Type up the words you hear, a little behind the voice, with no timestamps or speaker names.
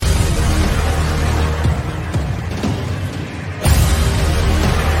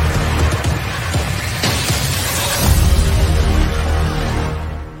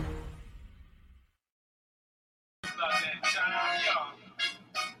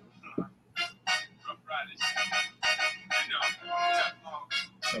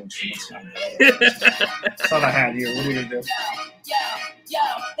Oh, jeez. Thought I had you. What are you going to do?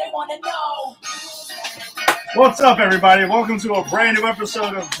 What's up, everybody? Welcome to a brand new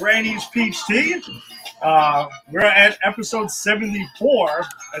episode of Granny's Peach Tea. We're at episode 74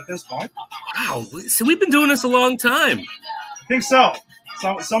 at this point. Wow. So we've been doing this a long time. I think so.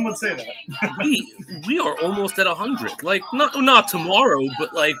 Some would say that. we are almost at 100. Like, not tomorrow,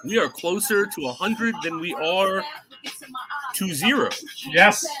 but like we are closer to 100 than we are to 0.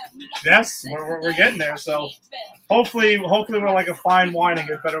 Yes, we're getting there. So hopefully we're like a fine wine and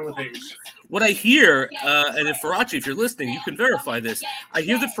get better with age. What I hear, and if Faraci, if you're listening, you can verify this. I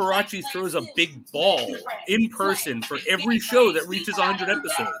hear that Faraci throws a big ball in person for every show that reaches 100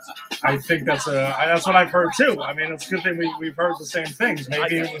 episodes. I think that's what I've heard too. I mean, it's a good thing we've heard the same things.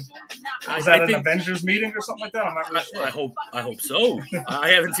 Maybe was that an Avengers meeting or something like that? I'm not really sure. I hope so. I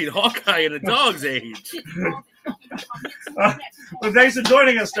haven't seen Hawkeye in a dog's age. But thanks for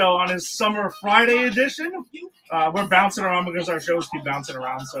joining us, though, on his Summer Friday edition. We're bouncing around because our shows keep bouncing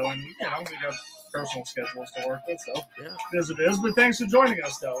around. So, and we got personal schedules to work with. So, it is what it is. But thanks for joining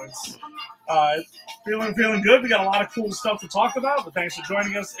us, though. It's feeling good. We got a lot of cool stuff to talk about. But thanks for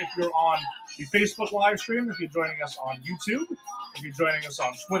joining us. If you're on the Facebook live stream, if you're joining us on YouTube, if you're joining us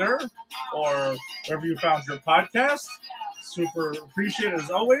on Twitter, or wherever you found your podcast, super appreciate it as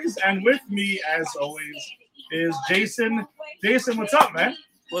always. And with me, as always, is Jason. Jason, what's up, man?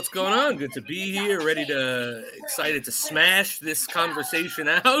 What's going on? Good to be here. Excited to smash this conversation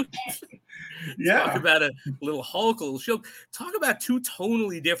out. Yeah. Talk about a little Hulk, a little show. Talk about two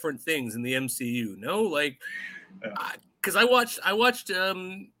tonally different things in the MCU. No, like, because I watched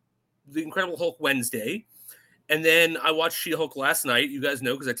The Incredible Hulk Wednesday, and then I watched She-Hulk last night. You guys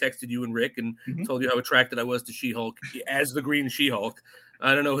know because I texted you and Rick and told you how attracted I was to She-Hulk as the Green She-Hulk.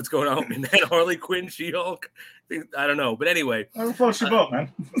 I don't know what's going on with me, man. Harley Quinn, She-Hulk. I don't know. But anyway. I'll float your boat,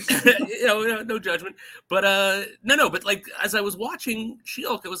 man. No judgment. But no. But like, as I was watching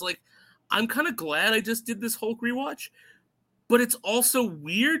She-Hulk, I was like, I'm kind of glad I just did this Hulk rewatch. But it's also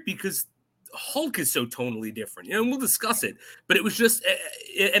weird because Hulk is so tonally different. And we'll discuss it. But it was just,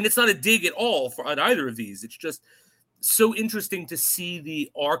 and it's not a dig at all at either of these. It's just so interesting to see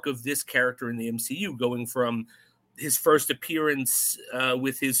the arc of this character in the MCU going from his first appearance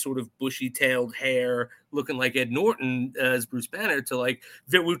with his sort of bushy-tailed hair looking like Ed Norton as Bruce Banner to like,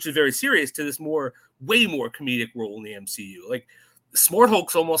 which is very serious, to this way more comedic role in the MCU. Like, Smart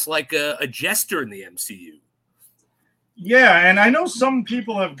Hulk's almost like a jester in the MCU. Yeah, and I know some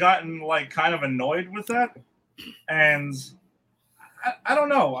people have gotten like kind of annoyed with that, and I don't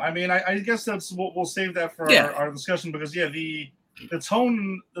know. I mean, I guess that's what we'll save that for our discussion because the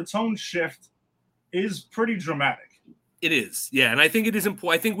tone shift is pretty dramatic. It is, yeah, and I think it is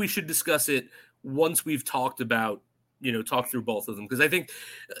important. I think we should discuss it once we've talked through both of them, because I think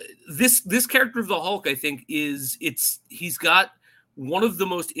this character of the Hulk, I think, he's got one of the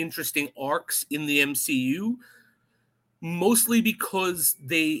most interesting arcs in the MCU, mostly because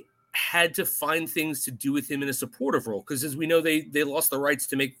they had to find things to do with him in a supportive role. Because as we know, they lost the rights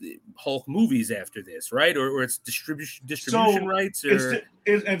to make the Hulk movies after this, right? Or it's distribution rights. Or...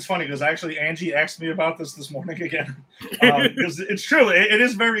 It's funny because actually Angie asked me about this morning again. Because it's true. It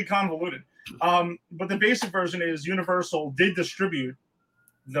is very convoluted. But the basic version is Universal did distribute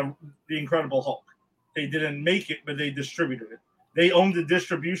the Incredible Hulk. They didn't make it, but they distributed it. They own the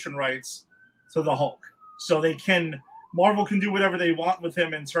distribution rights to the Hulk. So Marvel can do whatever they want with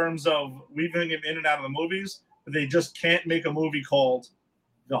him in terms of weaving him in and out of the movies, but they just can't make a movie called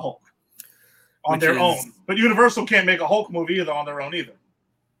The Hulk on their own. But Universal can't make a Hulk movie either on their own either.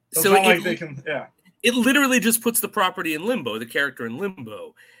 So it's not like they can, It literally just puts the property in limbo, the character in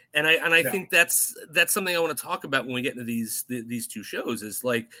limbo. And I think that's something I want to talk about when we get into these two shows is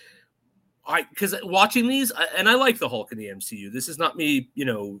like, because watching these, and I like the Hulk in the MCU. This is not me,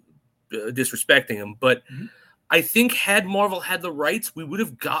 disrespecting him, but I think had Marvel had the rights, we would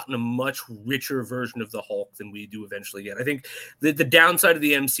have gotten a much richer version of the Hulk than we do eventually get. I think the downside of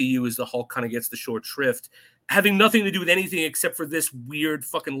the MCU is the Hulk kind of gets the short shrift, having nothing to do with anything except for this weird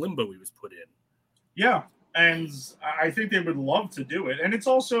fucking limbo he was put in. Yeah, and I think they would love to do it. And it's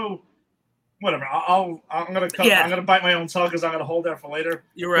also, whatever, I'm going to cut. Yeah. I'm going to bite my own tongue because I'm going to hold that for later.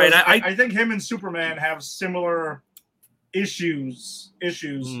 You're right. I think him and Superman have similar issues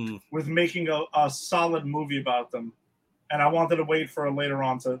with making a solid movie about them, and I wanted to wait for later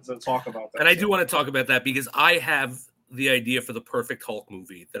on to talk about that. And I do want to talk about that because I have the idea for the perfect Hulk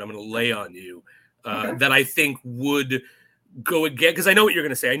movie that I'm going to lay on you that I think would go again, because I know what you're going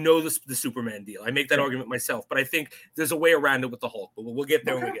to say. I know the Superman deal. I make that argument myself, but I think there's a way around it with the Hulk, but we'll get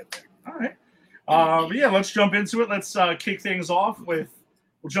there when we get there. All right. Let's jump into it. Let's kick things off with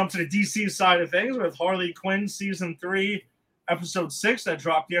we'll jump to the DC side of things with Harley Quinn season 3, episode 6 that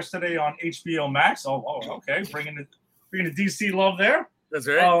dropped yesterday on HBO Max. Oh, okay, bringing the DC love there. That's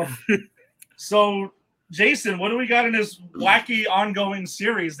right. So, Jason, what do we got in this wacky ongoing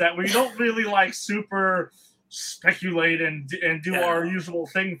series that we don't really like super speculate and do our usual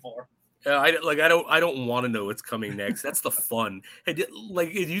thing for? I don't want to know what's coming next. That's the fun.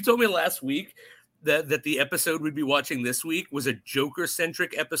 Like you told me last week that the episode we'd be watching this week was a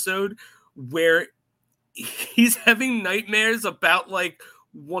Joker-centric episode where he's having nightmares about like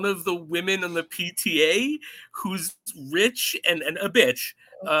one of the women on the PTA who's rich and a bitch,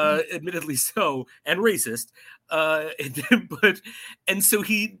 admittedly so, and racist. And so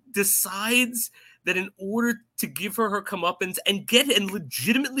he decides that in order to give her comeuppance and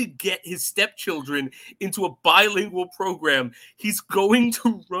legitimately get his stepchildren into a bilingual program, he's going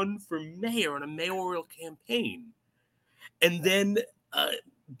to run for mayor on a mayoral campaign. And then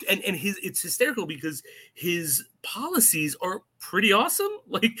it's hysterical because his policies are pretty awesome.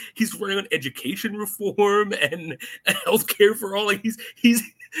 Like he's running on education reform and healthcare for all. Like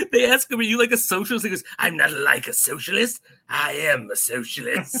they ask him, "Are you like a socialist?" He goes, "I'm not like a socialist. I am a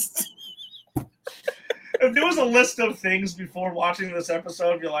socialist." If there was a list of things before watching this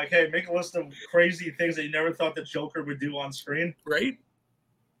episode, you're like, hey, make a list of crazy things that you never thought the Joker would do on screen. Right?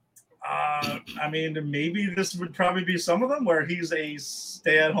 I mean, maybe this would probably be some of them where he's a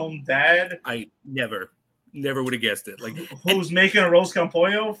stay-at-home dad. I never would have guessed it. Like who's making a roast con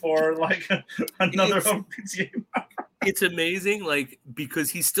pollo for like another PTA. It's amazing, like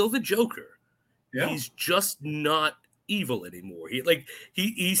because he's still the Joker. Yeah. He's just not evil anymore.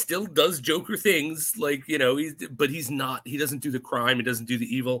 He still does Joker things, like, you know, but he's not. He doesn't do the crime. He doesn't do the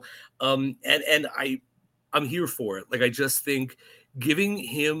evil. And I'm here for it. Like I just think giving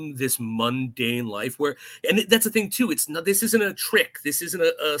him this mundane life where, and that's the thing too. It's not. This isn't a trick. This isn't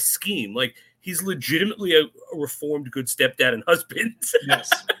a scheme. Like he's legitimately a reformed good stepdad and husband.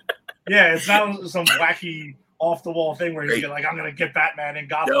 Yes. Yeah, it's not some wacky off the wall thing where he's like, I'm gonna get Batman and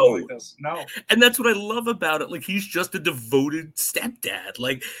Gotham like this. No. And that's what I love about it. Like he's just a devoted stepdad.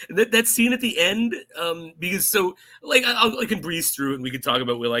 Like that scene at the end, because so like I can breeze through and we can talk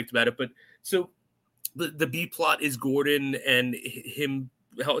about what we liked about it. But so the B plot is Gordon and him,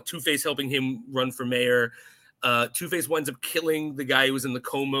 Two-Face helping him run for mayor. Two-Face winds up killing the guy who was in the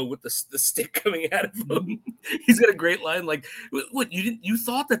coma with the stick coming out of him. He's got a great line like, "What you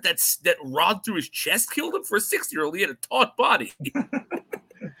thought that rod through his chest killed him? For a 60-year-old, he had a taut body."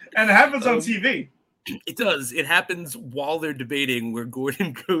 And it happens on TV. It does. It happens while they're debating, where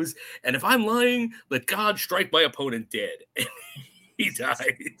Gordon goes, "And if I'm lying, let God strike my opponent dead." And he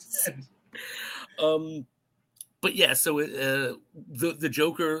dies. But yeah, so the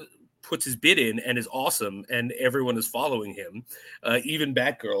Joker puts his bid in and is awesome, and everyone is following him. Even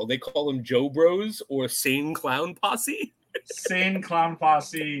Batgirl, they call him Joe Bros or Sane Clown Posse. Sane Clown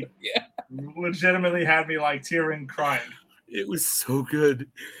Posse. Yeah, legitimately had me like tearing, crying. It was so good.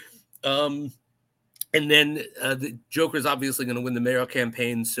 And then the Joker's obviously going to win the mayoral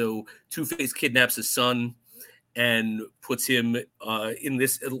campaign, so Two-Face kidnaps his son and puts him in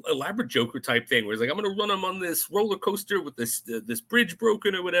this elaborate Joker type thing where he's like, I'm going to run him on this roller coaster with this bridge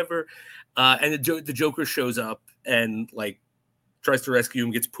broken or whatever. And the Joker shows up and like tries to rescue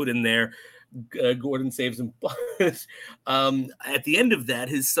him, gets put in there. Gordon saves him. But at the end of that,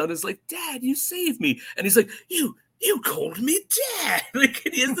 his son is like, "Dad, you saved me." And he's like, You called me dad. Like,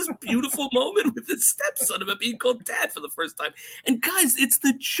 he has this beautiful moment with his stepson about being called dad for the first time. And guys, it's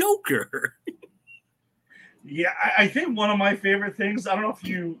the Joker. Yeah, I think one of my favorite things, I don't know if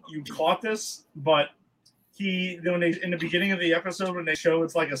you caught this, but when they in the beginning of the episode when they show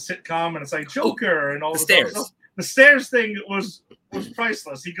it's like a sitcom and it's like Joker and all the this stairs. Stuff, the stairs thing was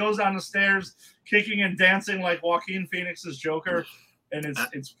priceless. He goes down the stairs kicking and dancing like Joaquin Phoenix's Joker, and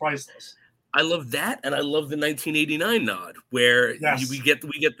it's priceless. I love that, and I love the 1989 nod where we get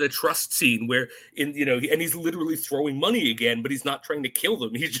the trust scene where and he's literally throwing money again, but he's not trying to kill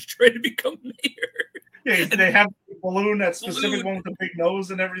them. He's just trying to become mayor. Yeah, they have the balloon, that specific one with the big nose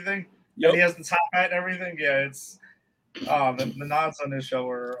and everything. Yep. And he has the top hat and everything. Yeah, it's the nods on this show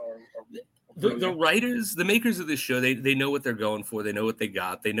are the writers, the makers of this show. They know what they're going for. They know what they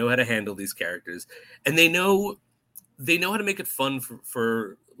got. They know how to handle these characters, and they know how to make it fun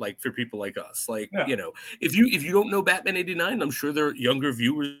for people like us. Like, if you don't know Batman 89, I'm sure their younger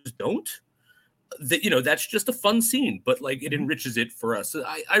viewers don't. That's just a fun scene, but like it enriches it for us. So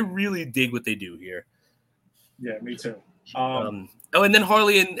I really dig what they do here. Yeah, me too. And then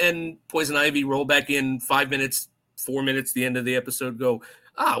Harley and Poison Ivy roll back in 5 minutes, 4 minutes, the end of the episode, go,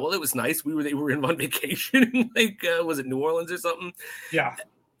 well, it was nice. They were on vacation, like, was it New Orleans or something? Yeah.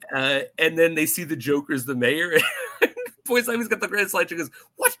 And then they see the Joker's the mayor. Boy Simon's got the greatest line. She goes,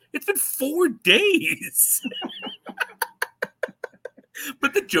 "What? It's been 4 days."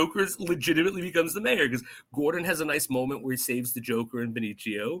 But the Joker legitimately becomes the mayor because Gordon has a nice moment where he saves the Joker and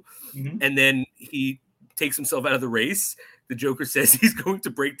Benicio, and then he takes himself out of the race. The Joker says he's going to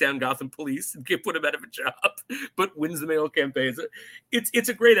break down Gotham Police and put him out of a job, but wins the mayoral campaign. So it's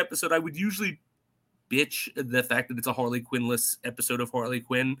a great episode. I would usually bitch the fact that it's a Harley Quinn-less episode of Harley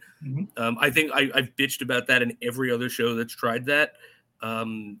Quinn. I think I've bitched about that in every other show that's tried that.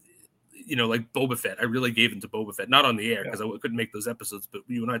 Like Boba Fett. I really gave into Boba Fett, not on the air because I couldn't make those episodes, but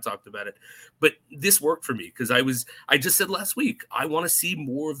you and I talked about it. But this worked for me because I just said last week, I want to see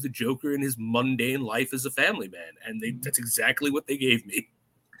more of the Joker in his mundane life as a family man. And that's exactly what they gave me.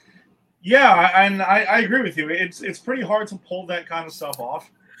 Yeah, and I agree with you. It's pretty hard to pull that kind of stuff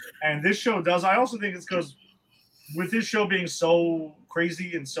off. And this show does. I also think it's because with this show being so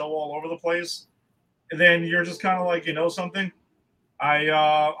crazy and so all over the place, then you're just kind of like, something?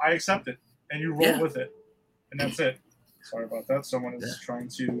 I accept it, and you roll with it, and that's it. Sorry about that. Someone is trying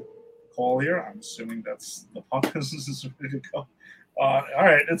to call here. I'm assuming that's the pup. This is ready to go. All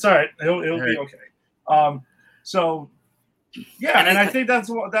right, it's all right. He'll be okay. So, and I think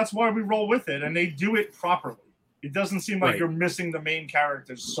that's why we roll with it, and they do it properly. It doesn't seem like you're missing the main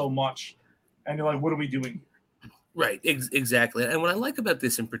characters so much, and you're like, what are we doing here? Right, exactly. And what I like about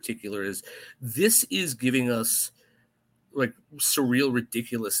this in particular is this is giving us like surreal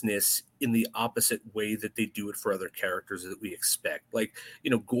ridiculousness in the opposite way that they do it for other characters that we expect. Like,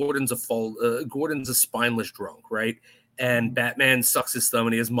 Gordon's a spineless drunk, right? And Batman sucks his thumb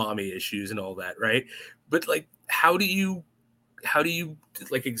and he has mommy issues and all that, right? But like, how do you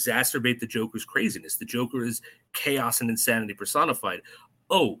like exacerbate the Joker's craziness? The Joker is chaos and insanity personified.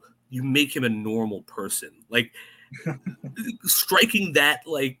 Oh, you make him a normal person. Like, striking that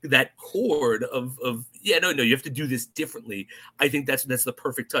chord of you have to do this differently. I think that's the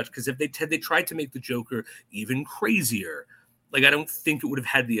perfect touch, because if they tried to make the Joker even crazier, like, I don't think it would have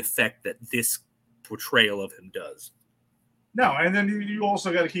had the effect that this portrayal of him does. No, and then you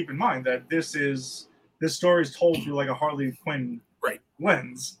also got to keep in mind that this story is told through like a Harley Quinn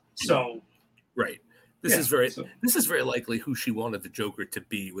lens. So This is very likely who she wanted the Joker to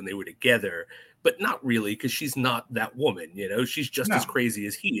be when they were together, but not really, because she's not that woman. She's just as crazy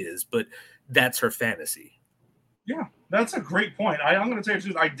as he is, but that's her fantasy. Yeah, that's a great point. I'm going to tell you the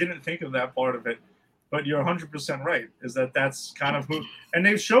truth. I didn't think of that part of it, but you're 100% right. Is that's kind of who, and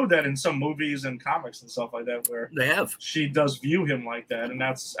they've showed that in some movies and comics and stuff like that, where they have. She does view him like that, and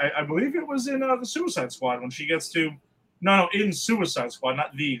that's I believe it was in the Suicide Squad when she gets to in Suicide Squad,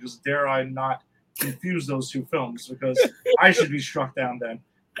 not because dare I not confuse those two films, because I should be struck down then.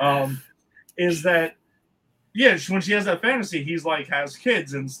 Is that when she has that fantasy, he's like has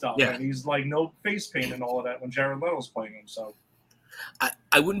kids and stuff, and he's like no face paint and all of that when Jared Leto's playing him. So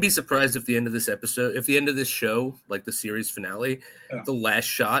I wouldn't be surprised if the end of this show, like the series finale, the last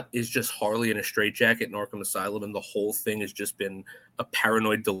shot is just Harley in a straitjacket in Arkham Asylum, and the whole thing has just been a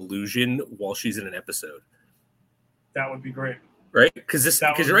paranoid delusion while she's in an episode. That would be great, right? Because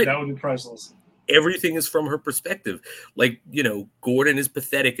you're right. That would be priceless. Everything is from her perspective. Like, Gordon is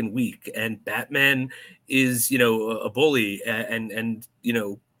pathetic and weak, and Batman is, a bully and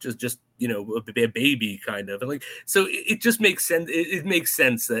just a baby kind of. And like, so it just makes sense. It makes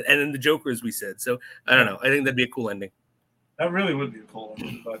sense that, and then the Joker, as we said. So I don't know. I think that'd be a cool ending. That really would be a cool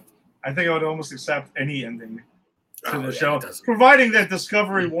ending, but I think I would almost accept any ending to the show, providing that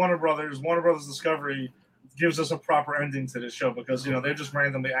Warner Brothers Discovery gives us a proper ending to this show, because they're just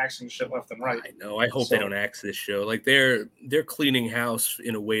randomly axing shit left and right. I know. I hope they don't axe this show. Like, they're cleaning house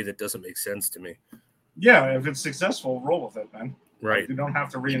in a way that doesn't make sense to me. Yeah, if it's successful, roll with it, man. Right. You don't have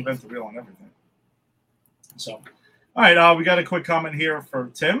to reinvent the wheel on everything. So, all right, we got a quick comment here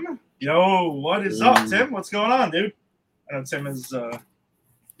for Tim. Yo, what is up, Tim? What's going on, dude? I know Tim is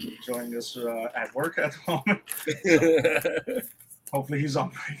joining us at work at the moment. So hopefully he's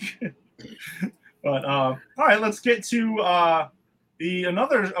on break. But all right, let's get to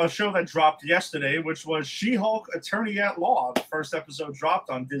another show that dropped yesterday, which was She-Hulk: Attorney at Law. The first episode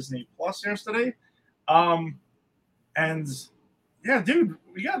dropped on Disney Plus yesterday, and yeah, dude,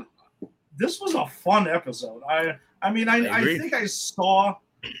 this was a fun episode. I think I saw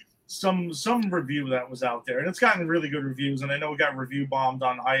some review that was out there, and it's gotten really good reviews. And I know it got review bombed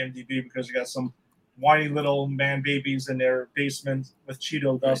on IMDb because you got some whiny little man babies in their basement with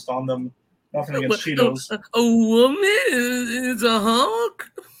Cheeto dust on them. Nothing against Cheetos. A woman is a Hulk?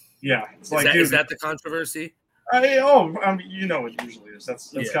 Yeah. It's is that the controversy? It usually is.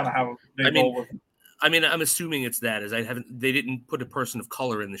 That's kind of how they roll with it. I mean, I'm assuming it's that, as they didn't put a person of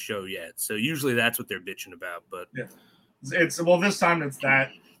color in the show yet. So usually that's what they're bitching about. But yeah, this time it's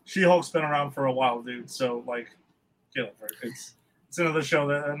that She-Hulk's been around for a while, dude. So like, it's another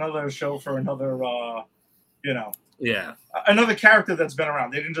show for another, yeah, another character that's been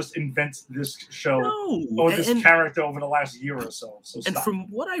around. They didn't just invent this show or this character over the last year or so. So and from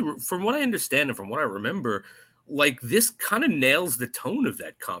what I understand and from what I remember, like this kind of nails the tone of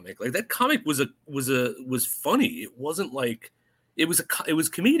that comic. Like that comic was funny. It wasn't like it was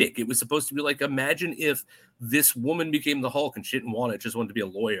comedic. It was supposed to be like, imagine if this woman became the Hulk and she didn't want it, just wanted to be a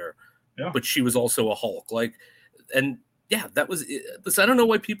lawyer, but she was also a Hulk. Like, and yeah, that was it. Listen, I don't know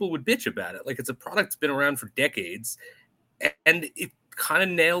why people would bitch about it. Like, it's a product that's been around for decades, and it kind of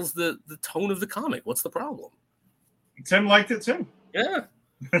nails the tone of the comic. What's the problem? Tim liked it too. Yeah.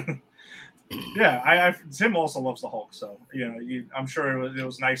 Yeah, Tim also loves the Hulk, so I'm sure it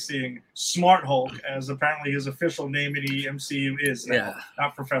was nice seeing Smart Hulk, as apparently his official name in the MCU is now,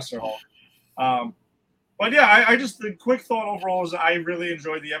 not Professor Hulk. But yeah, I just, the quick thought overall is I really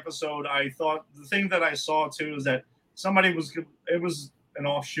enjoyed the episode. I thought the thing that I saw too is that it was an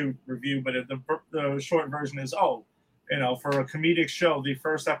offshoot review, but the short version is, for a comedic show, the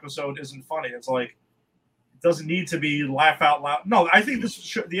first episode isn't funny. It's like, doesn't need to be laugh out loud. No, I think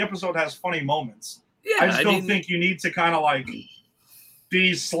the episode has funny moments. Yeah, I just don't think you need to kind of like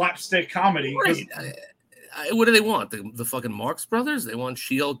be slapstick comedy. Right. What do they want? The fucking Marx Brothers? They want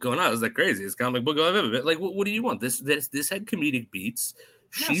She-Hulk going, is that crazy? It's comic book I've ever been. Like, what do you want? This had comedic beats.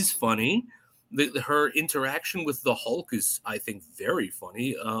 Yes. She's funny. Her interaction with the Hulk is, I think, very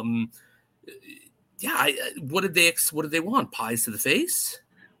funny. What did they want? Pies to the face?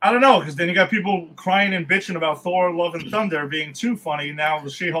 I don't know, because then you got people crying and bitching about Thor: Love and Thunder being too funny. Now the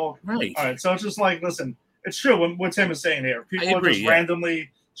She-Hulk, right? All right, so it's just like, listen, it's true what Tim is saying here. People are just randomly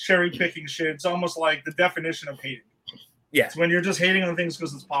cherry picking shit. It's almost like the definition of hating. Yeah, it's when you're just hating on things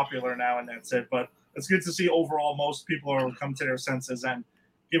because it's popular now, and that's it. But it's good to see overall most people are come to their senses and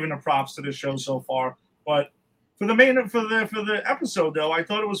giving the props to the show so far. But for the episode though, I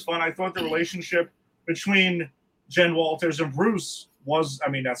thought it was fun. I thought the relationship between Jen Walters and Bruce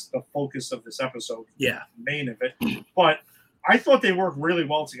that's the focus of this episode. Yeah. Main of it. But I thought they worked really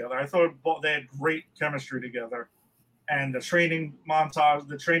well together. I thought they had great chemistry together. And the training montage,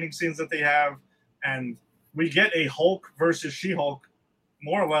 the training scenes that they have, and we get a Hulk versus She-Hulk,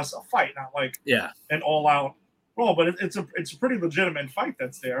 more or less a fight, not like an all-out brawl, but it's a pretty legitimate fight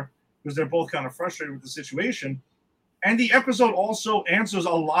that's there because they're both kind of frustrated with the situation. And the episode also answers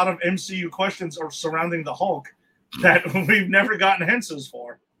a lot of MCU questions surrounding the Hulk that we've never gotten answers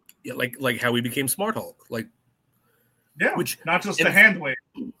for. Yeah, like how he became Smart Hulk. Which not just the hand wave.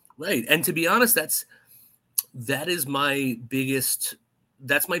 Right. And to be honest, that's my biggest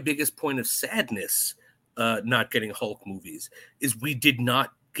point of sadness, not getting Hulk movies, is we did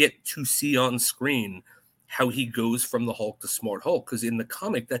not get to see on screen how he goes from the Hulk to Smart Hulk, because in the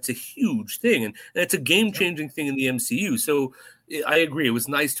comic that's a huge thing, and it's a game-changing thing in the MCU. So I agree, it was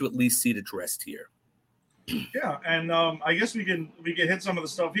nice to at least see it addressed here. Yeah, and I guess we can hit some of the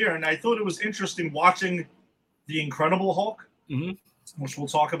stuff here. And I thought it was interesting watching the Incredible Hulk, which we'll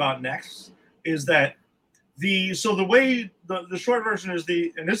talk about next. Is that the way the short version is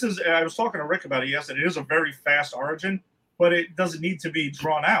and this is, I was talking to Rick about it yesterday. It is a very fast origin, but it doesn't need to be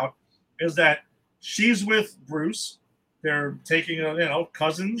drawn out. Is that she's with Bruce? They're taking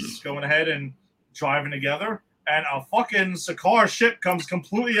cousins, going ahead and driving together, and a fucking Sakaar ship comes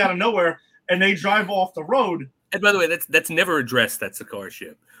completely out of nowhere. And they drive off the road. And by the way, that's never addressed, that Sakaar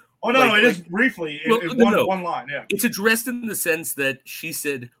ship. Oh, no, it is briefly. One line, yeah. It's addressed in the sense that she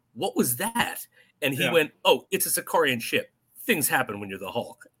said, "What was that?" And he went, "Oh, it's a Sakaarian ship. Things happen when you're the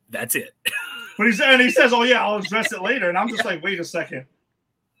Hulk. That's it." But he says, "Oh, yeah, I'll address it later." And I'm just like, wait a second.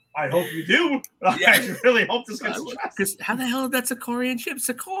 I hope you do. Yeah. I really hope this gets addressed. Because how the hell is that Sakaarian ship?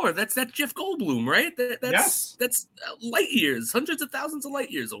 Sakaar, that's that Jeff Goldblum, right? That's light years, hundreds of thousands of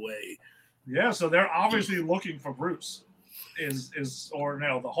light years away. Yeah, so they're obviously looking for Bruce,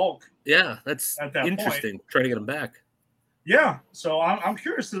 the Hulk. Yeah, that's interesting. Trying to get him back. Yeah, so I'm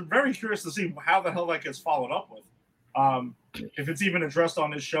very curious to see how the hell that gets followed up with. If it's even addressed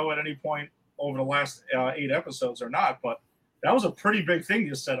on this show at any point over the last 8 episodes or not. But that was a pretty big thing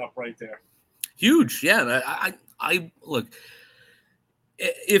you set up right there. Huge, yeah. I look.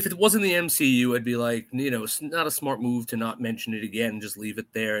 If it wasn't the MCU, I'd be like, it's not a smart move to not mention it again, just leave it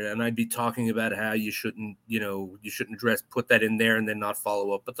there. And I'd be talking about how you shouldn't put that in there and then not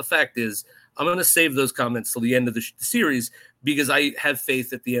follow up. But the fact is, I'm going to save those comments till the end of the series, because I have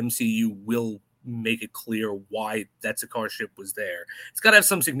faith that the MCU will make it clear why that Sakaar ship was there. It's got to have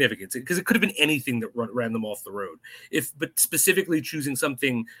some significance because it could have been anything that ran them off the road. But specifically choosing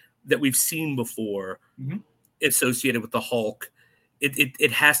something that we've seen before associated with the Hulk,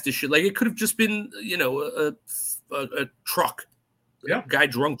 it has to show. Like it could have just been, a truck. Yeah, guy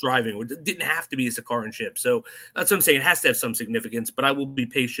drunk driving. It didn't have to be a Sakaran ship. So that's what I'm saying. It has to have some significance, but I will be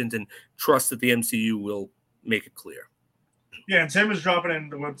patient and trust that the MCU will make it clear. Yeah, and Tim is dropping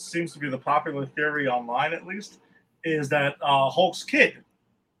in what seems to be the popular theory online, at least, is that Hulk's kid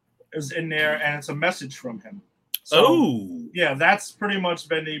is in there, and it's a message from him. So, yeah, that's pretty much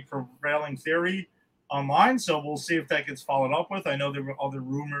been the prevailing theory online. So we'll see if that gets followed up with. I know there were other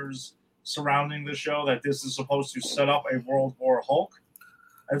rumors surrounding the show that this is supposed to set up a World War Hulk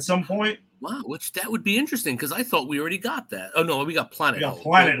at some point. Wow, which that would be interesting because I thought we already got that. Oh no, we got Planet Hulk.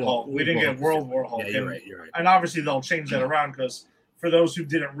 Planet Hulk. We didn't get World War Hulk. Yeah, you're right. And obviously they'll change that around because for those who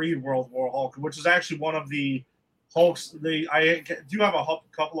didn't read World War Hulk, which is actually one of the Hulks, I do have a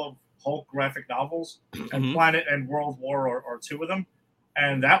couple of Hulk graphic novels, and Planet and World War are two of them,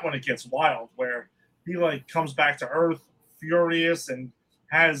 and that one it gets wild where he like comes back to Earth furious and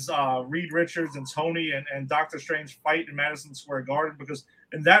has Reed Richards and Tony and Doctor Strange fight in Madison Square Garden because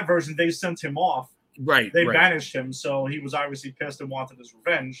in that version they sent him off. Right. They banished him, so he was obviously pissed and wanted his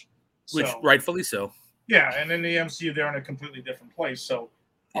revenge. Which rightfully so. Yeah, and in the MCU they're in a completely different place. So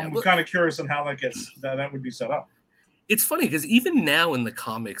I'm kind of curious on how that would be set up. It's funny because even now in the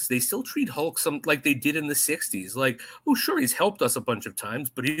comics, they still treat Hulk like they did in the 60s. Like, oh, sure, he's helped us a bunch of times,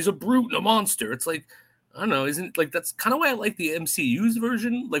 but he's a brute and a monster. It's like, I don't know, isn't like that's kind of why I like the MCU's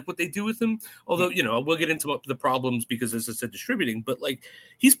version, like what they do with him. Although, we'll get into the problems because as I said, distributing, but like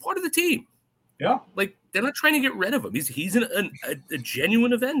he's part of the team. Yeah. Like they're not trying to get rid of him. He's a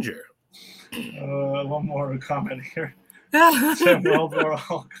genuine Avenger. One more comment here. World War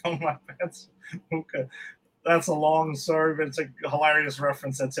Hulk on my pants. Okay. That's a long story, but it's a hilarious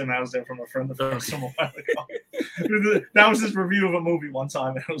reference that Tim has there from a friend of ours from a while ago. That was his review of a movie one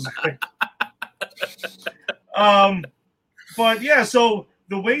time. It was great. But yeah, so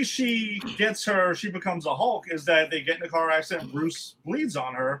the way she becomes a Hulk is that they get in a car accident, Bruce bleeds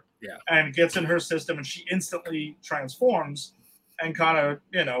on her, and gets in her system, and she instantly transforms and kind of,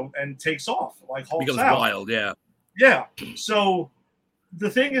 and takes off like Hulk's becomes out. Wild, yeah. Yeah. So the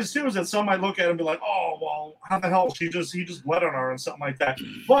thing is too is that some might look at it and be like, oh well, how the hell he just bled on her and something like that.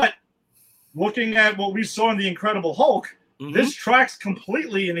 But looking at what we saw in the Incredible Hulk, this tracks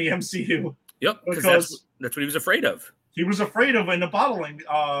completely in the MCU. Yep, because that's what he was afraid of. He was afraid of in the bottling,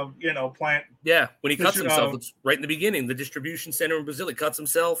 plant. Yeah, when he cuts himself, it's right in the beginning, the distribution center in Brazil. He cuts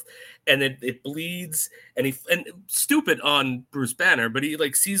himself, and it bleeds, and stupid on Bruce Banner, but he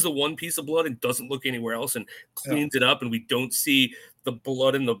like sees the one piece of blood and doesn't look anywhere else, and cleans it up, and we don't see the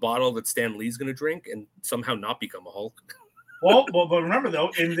blood in the bottle that Stan Lee's going to drink, and somehow not become a Hulk. Well, but remember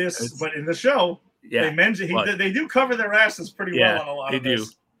though, in the show, they mention they do cover their asses pretty well on a lot of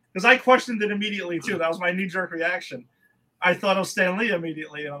this. Because I questioned it immediately too. That was my knee-jerk reaction. I thought of Stan Lee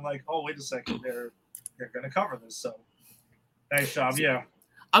immediately, and I'm like, "Oh, wait a second, they're going to cover this." So, nice job, yeah.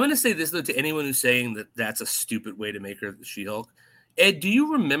 I'm going to say this though to anyone who's saying that that's a stupid way to make her the She-Hulk. Ed, do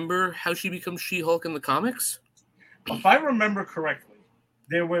you remember how she becomes She-Hulk in the comics? If I remember correctly,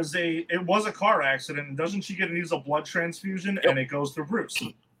 it was a car accident, and doesn't she use a blood transfusion, and it goes through Bruce?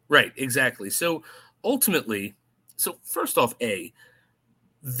 Right, exactly. So ultimately, first off, the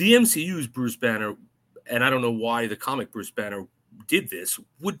MCU's Bruce Banner, and I don't know why the comic Bruce Banner did this,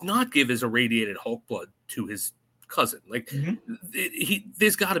 would not give his irradiated Hulk blood to his cousin. Like,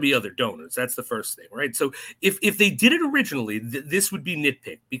 there's got to be other donors. That's the first thing, right? So if they did it originally, this would be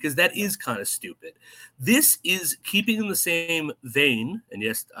nitpicked because that is kind of stupid. This is keeping in the same vein, and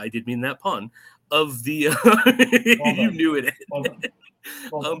yes, I did mean that pun, of the you knew it.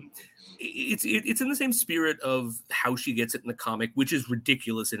 It's in the same spirit of how she gets it in the comic, which is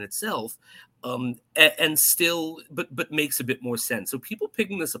ridiculous in itself, and still, but makes a bit more sense. So people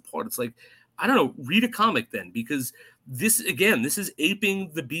picking this apart, it's like, I don't know, read a comic then, because this is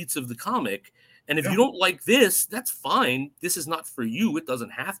aping the beats of the comic. And if you don't like this, that's fine. This is not for you. It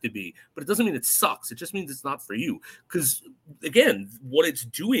doesn't have to be, but it doesn't mean it sucks. It just means it's not for you. Because again, what it's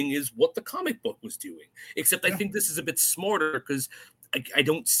doing is what the comic book was doing, except I think this is a bit smarter because I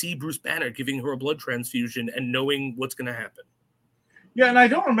don't see Bruce Banner giving her a blood transfusion and knowing what's going to happen. Yeah, and I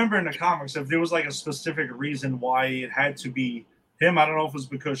don't remember in the comics if there was like a specific reason why it had to be him. I don't know if it was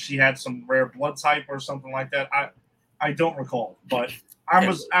because she had some rare blood type or something like that. I don't recall, but I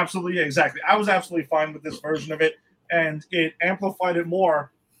was absolutely fine with this version of it, and it amplified it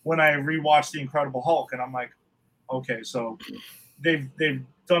more when I rewatched The Incredible Hulk, and I'm like, okay, so they've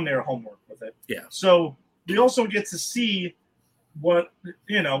done their homework with it. Yeah. So we also get to see what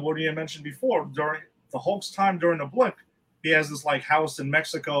you mentioned before during the Hulk's time during the blip. He has this like house in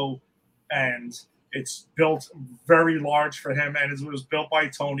Mexico, and it's built very large for him, and it was built by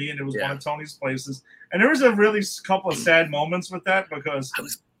Tony, and it was one of Tony's places. And there was a really couple of sad moments with that, because I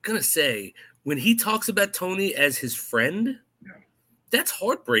was gonna say, when he talks about Tony as his friend, that's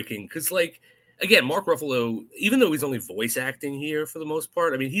heartbreaking, because like, again, Mark Ruffalo, even though he's only voice acting here for the most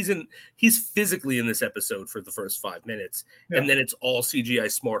part, I mean, he's physically in this episode for the first 5 minutes, and then it's all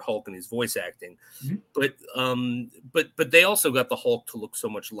CGI Smart Hulk and he's voice acting. But they also got the Hulk to look so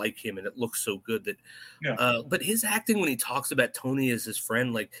much like him, and it looks so good that. But his acting when he talks about Tony as his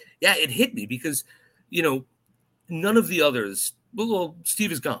friend, like, it hit me, because none of the others. Well,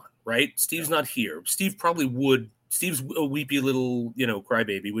 Steve is gone, right? Steve's not here. Steve probably would. Steve's a weepy little,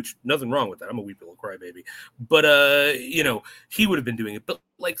 crybaby, which nothing wrong with that. I'm a weepy little crybaby. But, he would have been doing it. But,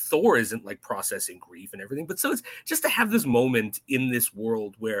 like, Thor isn't, like, processing grief and everything. But so it's just to have this moment in this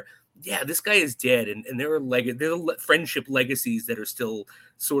world where, this guy is dead. And there are friendship legacies that are still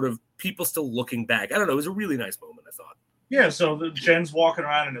sort of people still looking back. I don't know. It was a really nice moment, I thought. Yeah, so Jen's walking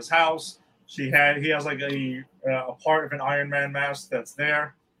around in his house. He has, like, a part of an Iron Man mask that's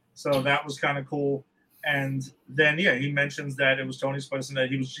there. So that was kind of cool. And then, he mentions that it was Tony's place, and that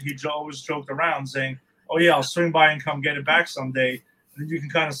he always joked around saying, "Oh yeah, I'll swing by and come get it back someday." And you can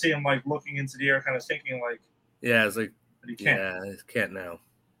kind of see him like looking into the air, kind of thinking like, it's like, but he can't. He can't now.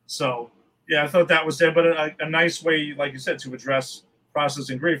 So I thought that was there, but a nice way, like you said, to address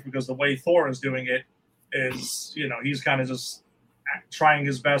processing grief, because the way Thor is doing it is, he's kind of just trying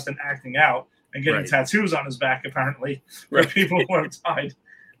his best and acting out and getting tattoos on his back, apparently, for people who have died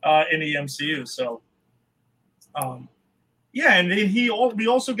in the MCU. So. And then we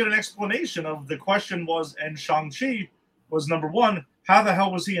also get an explanation of the question was, and Shang-Chi was number one, how the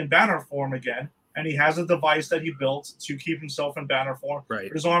hell was he in banner form again? And he has a device that he built to keep himself in banner form. Right.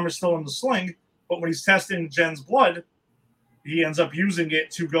 But his arm is still in the sling. But when he's testing Jen's blood, he ends up using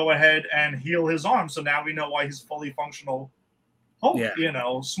it to go ahead and heal his arm. So now we know why he's fully functional Hulk,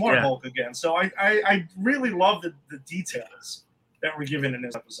 smart Hulk again. So I really love the details that were given in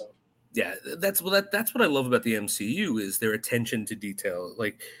this episode. Yeah, that's what I love about the MCU is their attention to detail.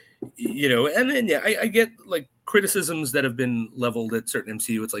 Like, and then I get like criticisms that have been leveled at certain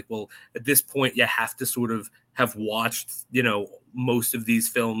MCU. It's like, well, at this point, you have to sort of have watched, most of these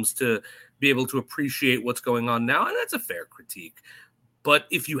films to be able to appreciate what's going on now, and that's a fair critique. But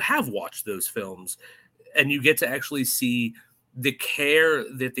if you have watched those films and you get to actually see the care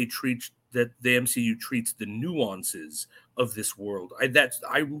that that the MCU treats the nuances of this world, that's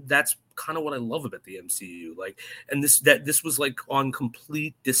kind of what I love about the MCU. Like, and this was like on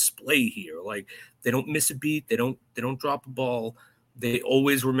complete display here. Like, they don't miss a beat, they don't drop a ball. They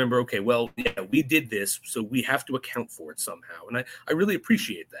always remember, okay, well, we did this, so we have to account for it somehow. And I really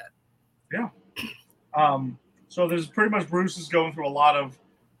appreciate that. Yeah. So there's pretty much Bruce is going through a lot of,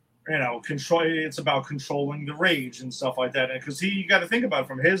 control. It's about controlling the rage and stuff like that. Because you got to think about it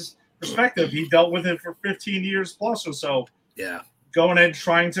from his perspective. He dealt with it for 15 years plus or so. Yeah. Going and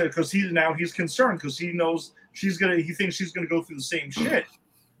trying to, because he's concerned because he knows he thinks she's gonna go through the same shit.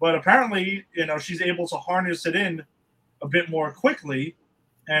 But apparently, she's able to harness it in a bit more quickly.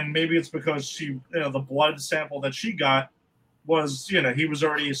 And maybe it's because she, the blood sample that she got was, he was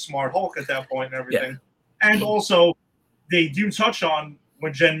already a smart Hulk at that point and everything. Yeah. And also, they do touch on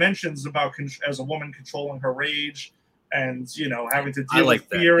when Jen mentions about as a woman controlling her rage and, having to deal with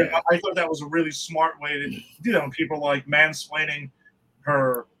fear. And I thought that was a really smart way to do that when people are like mansplaining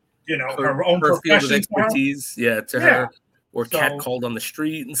her, her own field of expertise, to her, or catcalled on the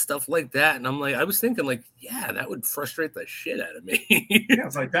street and stuff like that. And I'm like, I was thinking, like, that would frustrate the shit out of me.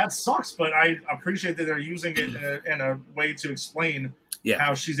 It's like that sucks, but I appreciate that they're using it in a way to explain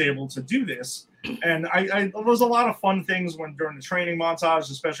how she's able to do this. And there was a lot of fun things during the training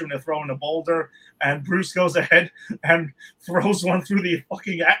montage, especially when they're throwing a boulder and Bruce goes ahead and throws one through the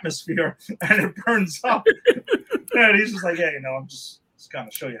fucking atmosphere and it burns up. And he's just like, I'm just kind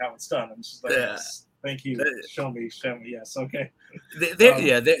of show you how it's done. I'm just like, yes, thank you. Show me. Yes. Okay.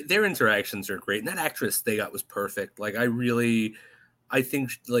 Their interactions are great. And that actress they got was perfect. Like, I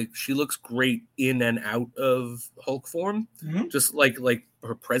think like she looks great in and out of Hulk form. Mm-hmm. Just like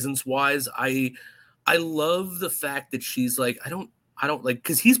her presence wise. I love the fact that she's like, I don't like,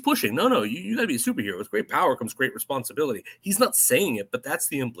 because he's pushing. No, you gotta be a superhero. With great power comes great responsibility. He's not saying it, but that's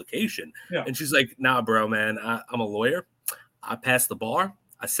the implication. Yeah. And she's like, nah, bro, man, I'm a lawyer. I passed the bar.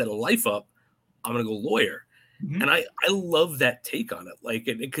 I set a life up. I'm gonna go lawyer. Mm-hmm. And I love that take on it. Like,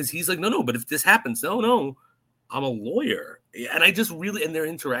 because he's like, no, but if this happens, no, I'm a lawyer. And I just really, and their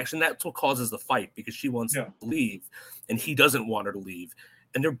interaction, that's what causes the fight, because she wants to leave and he doesn't want her to leave.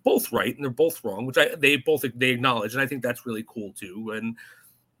 And they're both right and they're both wrong, which they acknowledge. And I think that's really cool too. And,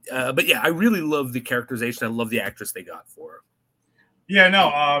 but yeah, I really love the characterization. I love the actress they got for her. Yeah,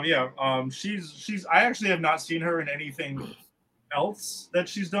 no, she's, I actually have not seen her in anything else that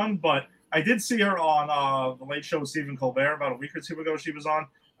she's done, but I did see her on the Late Show with Stephen Colbert about a week or two ago. She was on.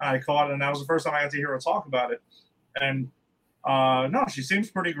 I caught it, and that was the first time I got to hear her talk about it. And no, she seems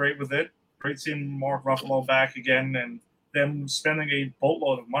pretty great with it. Great seeing Mark Ruffalo back again, and them spending a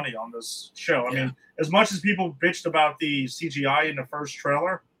boatload of money on this show. I mean, as much as people bitched about the CGI in the first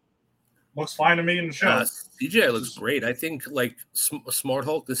trailer, looks fine to me in the show. CGI looks great. I think, like, Smart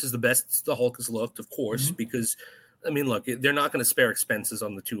Hulk, this is the best the Hulk has looked, of course, because, I mean, look, they're not going to spare expenses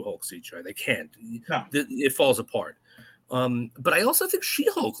on the two Hulk CGI. They can't. No. It falls apart. But I also think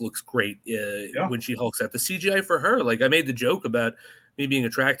She-Hulk looks great when she hulks out. The CGI for her, like, I made the joke about me being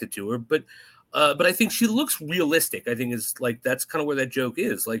attracted to her, but I think she looks realistic. I think is like, that's kind of where that joke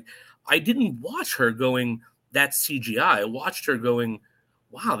is. Like, I didn't watch her going, that's CGI. I watched her going,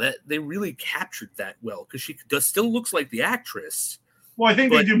 wow, that they really captured that well, because she still looks like the actress. Well, I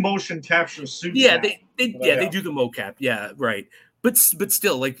think they do motion capture suits. Yeah, they do the mocap. Yeah, right. But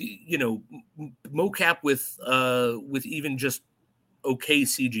still, like, you know, mocap with even just okay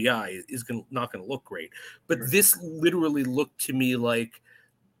CGI is not going to look great. But this literally looked to me like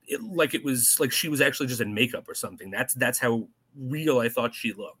it was like she was actually just in makeup or something. That's how real I thought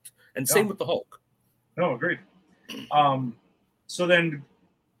she looked. And same with the Hulk. No, agreed. So then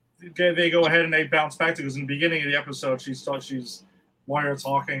they go ahead and they bounce back to, because in the beginning of the episode, she's Moira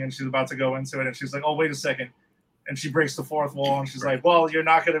talking and she's about to go into it, and she's like, oh, wait a second. And she breaks the fourth wall, and she's like, well, you're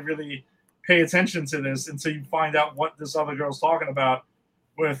not going to really pay attention to this until you find out what this other girl's talking about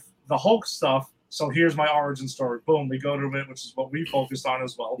with the Hulk stuff. So here's my origin story. Boom, we go to it, which is what we focused on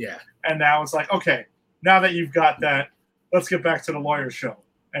as well. Yeah. And now it's like, okay, now that you've got that, let's get back to the lawyer show.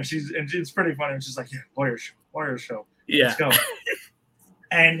 And it's pretty funny. And she's like, yeah, lawyer show. Yeah. Let's go.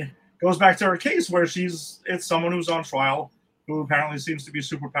 And goes back to her case where it's someone who's on trial who apparently seems to be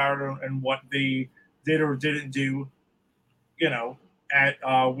superpowered and what they did or didn't do, you know,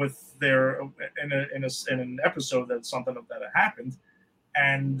 with their in an episode that something of that happened,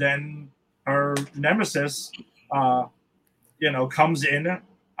 and then her nemesis, you know, comes in.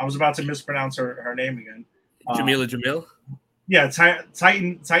 I was about to mispronounce her name again. Jamila Jamil. Yeah,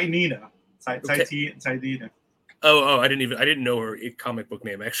 Titanina. Titanina. Oh, I didn't know her comic book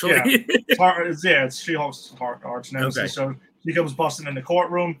name, actually. Yeah, it's She-Hulk's arch nemesis. Okay. So she comes busting in the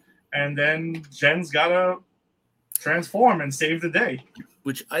courtroom, and then Jen's gotta transform and save the day.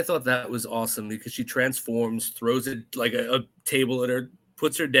 Which I thought that was awesome, because she transforms, throws it like a table at her,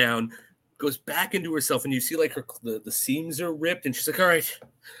 puts her down, goes back into herself, and you see like the seams are ripped, and she's like, all right,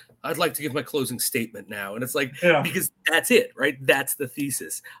 I'd like to give my closing statement now. And it's like, because that's it, right? That's the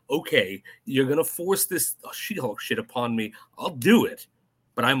thesis. Okay, you're going to force this She-Hulk shit upon me. I'll do it,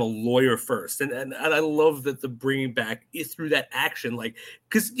 but I'm a lawyer first. And I love that the bringing back through that action, like,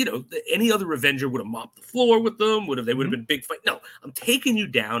 because, you know, any other Avenger would have mopped the floor with them, would have been big fight. No, I'm taking you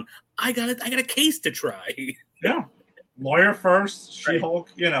down. I got a case to try. Yeah. Lawyer first, She-Hulk,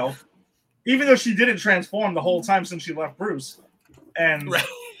 you know, even though she didn't transform the whole time since she left Bruce. And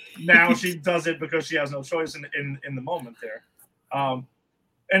now she does it because she has no choice in the moment there.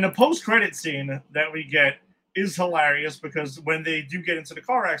 And the post-credit scene that we get is hilarious, because when they do get into the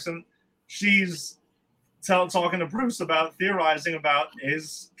car accident, she's talking to Bruce about theorizing about,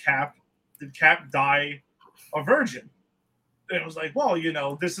 did Cap die a virgin? And it was like, well, you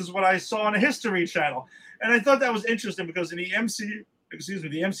know, this is what I saw on a History Channel. And I thought that was interesting, because in the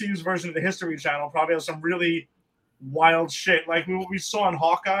MCU's version of the History Channel probably has some really wild shit, like what we saw in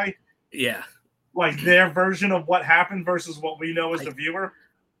Hawkeye. Yeah, like their version of what happened versus what we know as the viewer.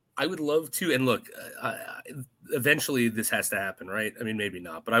 I would love to, and look, eventually this has to happen, right? I mean, maybe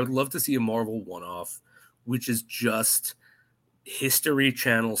not, but I would love to see a Marvel one-off, which is just History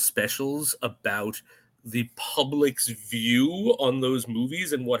Channel specials about the public's view on those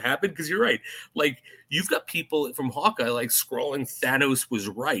movies and what happened. Because you're right, like, you've got people from Hawkeye like scrolling Thanos was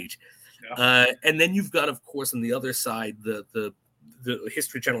right. And then you've got, of course, on the other side, the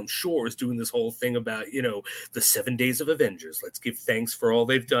History Channel, I'm sure, is doing this whole thing about, you know, the 7 days of Avengers. Let's give thanks for all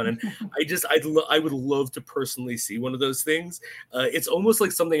they've done. And I would love to personally see one of those things. It's almost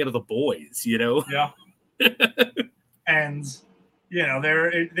like something out of The Boys, you know? Yeah. And, you know,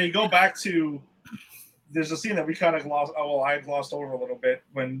 they go back to, there's a scene that we kind of lost. Oh, well, I glossed over a little bit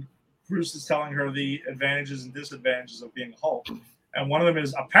when Bruce is telling her the advantages and disadvantages of being Hulk. And one of them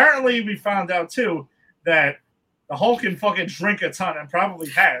is, apparently we found out too that the Hulk can fucking drink a ton and probably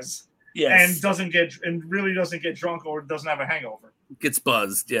has. Yes. And really doesn't get drunk or doesn't have a hangover. Gets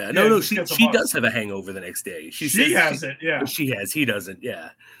buzzed. Yeah. No, she does have a hangover the next day. She has it. Yeah. She has. He doesn't. Yeah.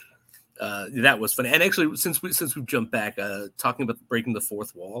 That was funny. And actually, since we've jumped back, talking about breaking the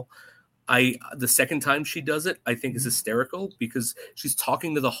fourth wall, the second time she does it, I think is hysterical because she's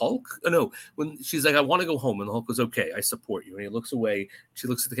talking to the Hulk. Oh, no, when she's like, I want to go home. And the Hulk goes, okay, I support you. And he looks away. She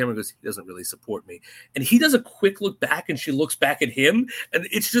looks at the camera and goes, he doesn't really support me. And he does a quick look back and she looks back at him. And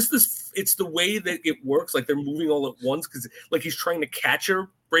it's just it's the way that it works. Like they're moving all at once because like he's trying to catch her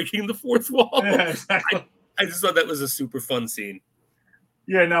breaking the fourth wall. Yeah, exactly. I just thought that was a super fun scene.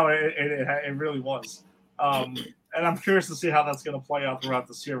 Yeah, no, it really was. And I'm curious to see how that's going to play out throughout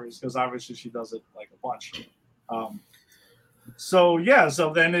the series because obviously she does it like a bunch. So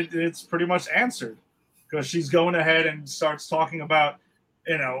then it's pretty much answered because she's going ahead and starts talking about,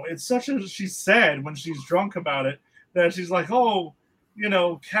 it's she's sad when she's drunk about it that she's like, oh,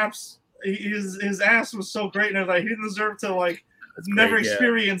 Cap's his ass was so great and like he deserved to like never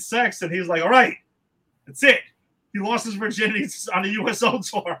experience sex, and he's like, all right, that's it. He lost his virginity on the USO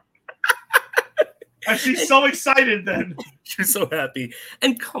tour. And she's so excited then. She's so happy.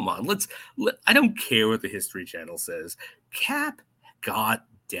 And come on, I don't care what the History Channel says. Cap got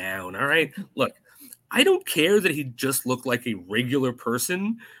down, all right? Look, I don't care that he just looked like a regular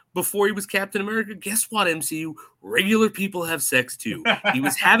person before he was Captain America. Guess what, MCU? Regular people have sex too. He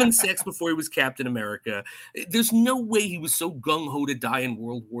was having sex before he was Captain America. There's no way he was so gung-ho to die in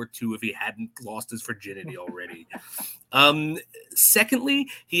World War II if he hadn't lost his virginity already. Secondly,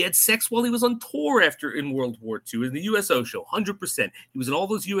 he had sex while he was on tour in World War II in the USO show, 100%. He was in all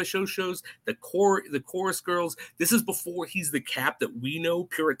those USO shows, the chorus girls. This is before he's the Cap that we know,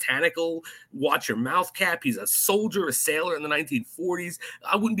 puritanical, watch your mouth Cap. He's a soldier, a sailor in the 1940s.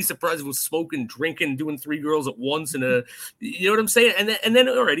 I wouldn't be surprised if he was smoking, drinking, doing 3 girls at once you know what I'm saying? And then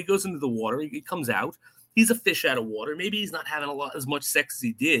all right, he goes into the water, he comes out. He's a fish out of water. Maybe he's not having as much sex as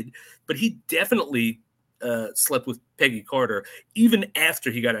he did, but he definitely slept with Peggy Carter even after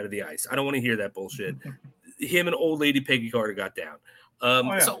he got out of the ice. I don't want to hear that bullshit. Him and old lady Peggy Carter got down.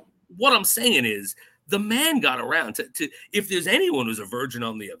 So what I'm saying is the man got around to if there's anyone who's a virgin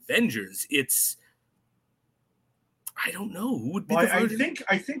on the Avengers, it's I don't know who would be the virgin.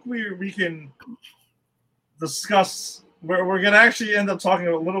 I think we can discuss. We're going to actually end up talking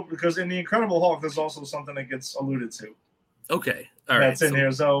a little because in the Incredible Hulk, there's also something that gets alluded to. Okay, all right, that's in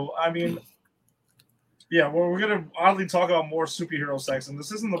here. So I mean, yeah, we're going to oddly talk about more superhero sex, and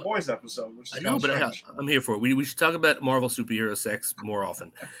this isn't the boys episode, which is I know, but I'm here for it. We should talk about Marvel superhero sex more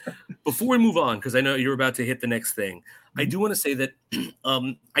often. Before we move on, because I know you're about to hit the next thing, I do want to say that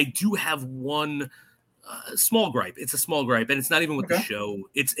I do have one small gripe. It's a small gripe, and it's not even with the show.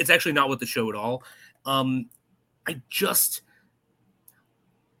 It's actually not with the show at all. I just,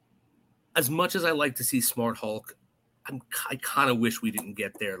 as much as I like to see Smart Hulk, I kind of wish we didn't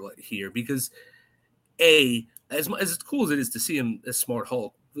get there here because, as cool as it is to see him as Smart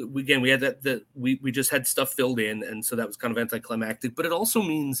Hulk, we had we just had stuff filled in, and so that was kind of anticlimactic. But it also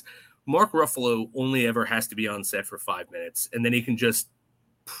means Mark Ruffalo only ever has to be on set for 5 minutes, and then he can just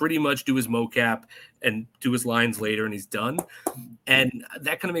pretty much do his mocap and do his lines later, and he's done. And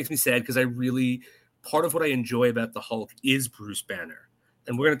that kind of makes me sad because part of what I enjoy about the Hulk is Bruce Banner.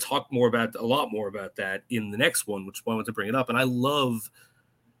 And we're going to talk a lot more about that in the next one, which is why I want to bring it up. And I love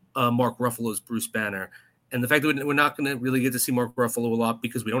Mark Ruffalo's Bruce Banner. And the fact that we're not going to really get to see Mark Ruffalo a lot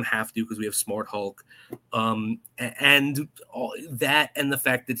because we don't have to because we have Smart Hulk. And all that and the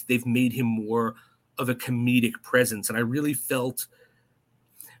fact that they've made him more of a comedic presence. And I really felt,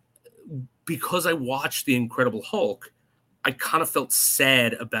 because I watched The Incredible Hulk, I kind of felt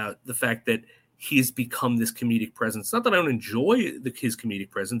sad about the fact that he's become this comedic presence. Not that I don't enjoy his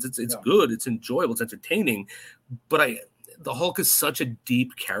comedic presence. It's good. It's enjoyable. It's entertaining. But the Hulk is such a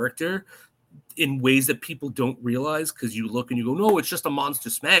deep character in ways that people don't realize because you look and you go, no, it's just a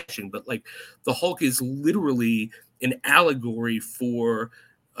monster smashing. But like the Hulk is literally an allegory for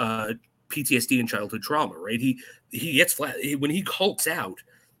PTSD and childhood trauma, right? He gets flat when he hulks out.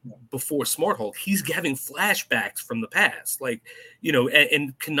 Before Smart Hulk, he's having flashbacks from the past, like,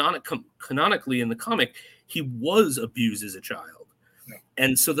 and canonically in the comic, he was abused as a child. Yeah.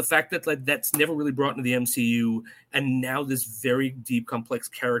 And so the fact that that's never really brought into the MCU, and now this very deep, complex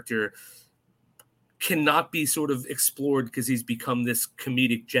character cannot be sort of explored because he's become this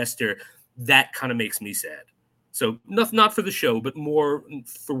comedic jester, that kind of makes me sad. So not for the show, but more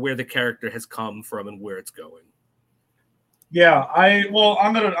for where the character has come from and where it's going. Yeah, I'm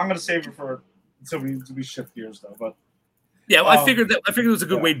gonna save it for until we shift gears though. But Yeah, well, I figured it was a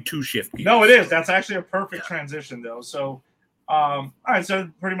good way to shift gears. No, it is. That's actually a perfect transition, though. So, all right, so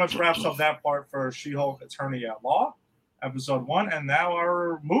it pretty much wraps up that part for She-Hulk Attorney at Law, episode 1, and now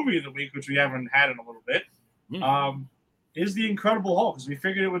our movie of the week, which we haven't had in a little bit, is The Incredible Hulk, because we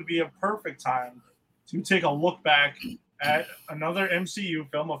figured it would be a perfect time to take a look back at another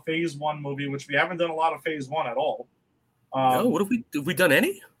MCU film, a Phase 1 movie, which we haven't done a lot of Phase 1 at all. No, what have we done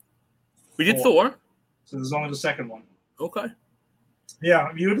any? We did Thor. So there's only the second one. Okay.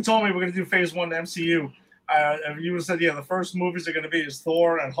 Yeah, if you would have told me we're going to do Phase 1 MCU, if you would have said, the first movies are going to be is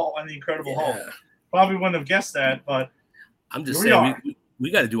Thor and Hulk and The Incredible Hulk. Probably wouldn't have guessed that, but I'm just saying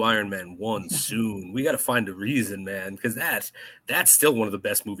we got to do Iron Man 1 soon. We got to find a reason, man, because that's still one of the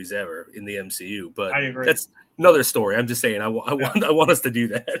best movies ever in the MCU. But I agree. That's another story. I'm just saying I want us to do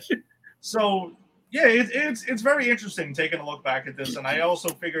that. So yeah, it's very interesting taking a look back at this, and I also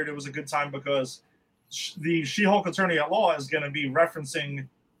figured it was a good time because the She-Hulk Attorney at Law is going to be referencing,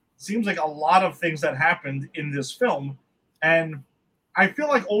 seems like a lot of things that happened in this film, and I feel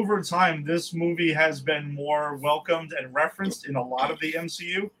like over time this movie has been more welcomed and referenced in a lot of the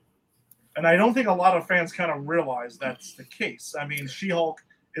MCU, and I don't think a lot of fans kind of realize that's the case. I mean, She-Hulk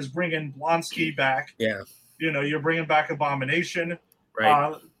is bringing Blonsky back. Yeah. You're bringing back Abomination.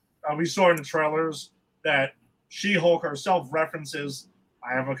 Right. We saw in the trailers that She-Hulk herself references,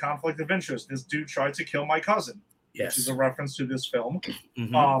 I have a conflict of interest. This dude tried to kill my cousin. Yes. Which is a reference to this film.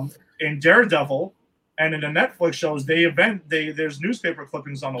 Mm-hmm. In Daredevil and in the Netflix shows, there's newspaper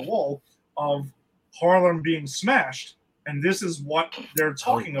clippings on the wall of Harlem being smashed. And this is what they're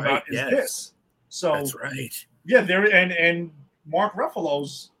talking about is this. So that's right. Yeah, and Mark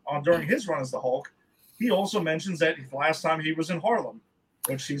Ruffalo's during his run as the Hulk, he also mentions that the last time he was in Harlem,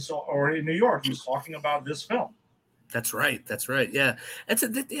 which he saw, or in New York, he was talking about this film. That's right. Yeah. The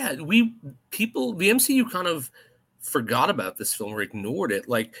MCU kind of forgot about this film or ignored it.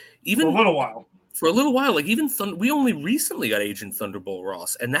 Like even for a little while, like even we only recently got Agent Thunderbolt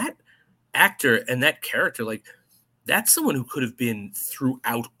Ross, and that actor and that character, like that's someone who could have been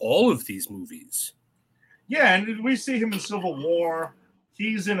throughout all of these movies. Yeah, and we see him in Civil War.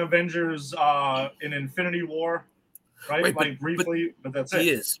 He's in Avengers, in Infinity War. Right, like briefly, but that's it. He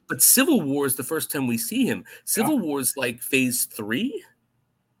is. But Civil War is the first time we see him. Civil War is like Phase 3.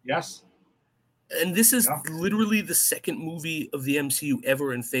 Yes. And this is literally the second movie of the MCU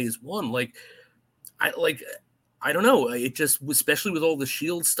ever in Phase 1. I don't know. It just, especially with all the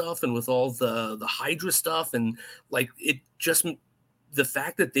SHIELD stuff and with all the Hydra stuff, and like it just, the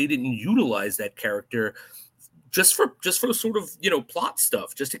fact that they didn't utilize that character just for sort of plot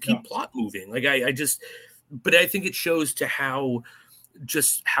stuff, just to keep plot moving. Like but I think it shows to how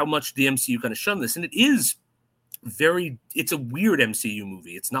much the MCU kind of shunned this. And it's a weird MCU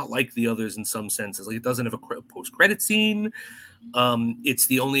movie. It's not like the others in some senses. Like it doesn't have a post-credit scene. It's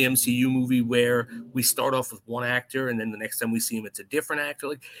the only MCU movie where we start off with one actor and then the next time we see him, it's a different actor.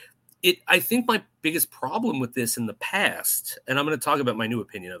 I think my biggest problem with this in the past, and I'm going to talk about my new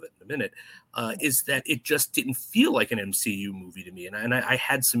opinion of it in a minute, is that it just didn't feel like an MCU movie to me. And I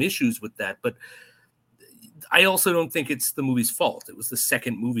had some issues with that, but I also don't think it's the movie's fault. It was the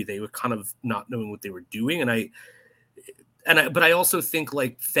second movie. They were kind of not knowing what they were doing. But I also think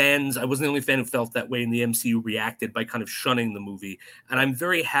like fans, I wasn't the only fan who felt that way, and the MCU reacted by kind of shunning the movie. And I'm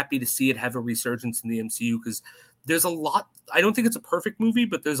very happy to see it have a resurgence in the MCU because there's a lot. I don't think it's a perfect movie,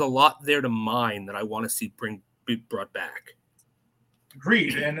 but there's a lot there to mine that I want to see be brought back.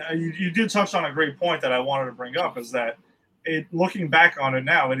 Agreed. And you did touch on a great point that I wanted to bring up is that looking back on it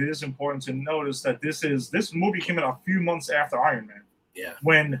now, it is important to notice that this movie came out a few months after Iron Man. Yeah.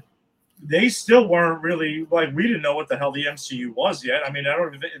 When they still weren't really, like, we didn't know what the hell the MCU was yet. I mean,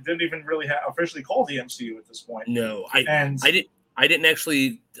 it didn't even really officially call the MCU at this point. No, I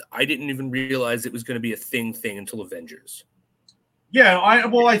didn't even realize it was going to be a thing until Avengers. Yeah,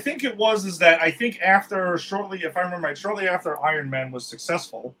 I think it was that I think shortly after Iron Man was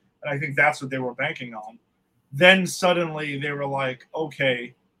successful, and I think that's what they were banking on. Then suddenly they were like,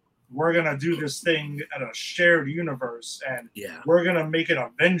 okay, we're going to do this thing at a shared universe, and we're going to make an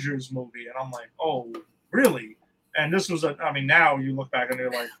Avengers movie. And I'm like, oh, really? And this was now you look back and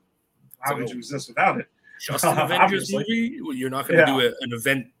you're like, how could you exist without it? Just an Avengers movie? You're not going to do an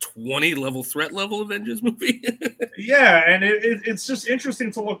Event 20 level, threat level Avengers movie? Yeah, and it's just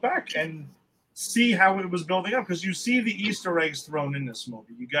interesting to look back and see how it was building up, because you see the Easter eggs thrown in this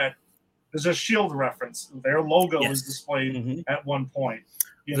movie. There's a SHIELD reference. Their logo is displayed at one point.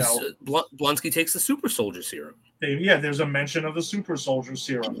 Blonsky takes the super soldier serum. There's a mention of the super soldier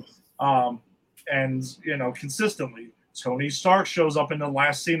serum. And, consistently, Tony Stark shows up in the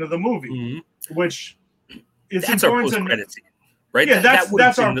last scene of the movie, which it's that's our important post-credit scene, right? Yeah, that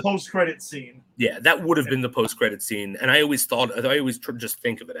that's our post-credit scene. Yeah, that would have been the post-credit scene, and I always just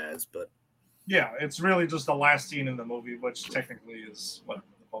think of it as, but yeah, it's really just the last scene in the movie, which technically is whatever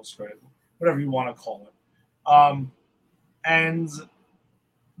the post-credit, whatever you want to call it. And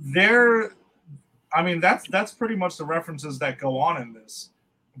there, I mean, that's pretty much the references that go on in this.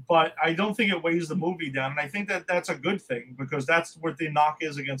 But I don't think it weighs the movie down, and I think that that's a good thing because that's what the knock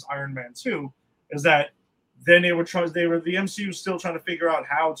is against Iron Man 2, is that then the MCU still trying to figure out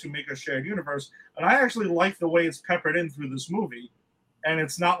how to make a shared universe, and I actually like the way it's peppered in through this movie, and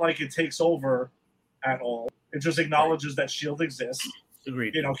it's not like it takes over at all. It just acknowledges that Shield exists.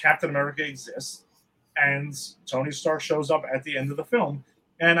 Agreed. Captain America exists, and Tony Stark shows up at the end of the film.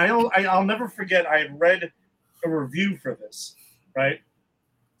 And I'll never forget, I had read a review for this, right?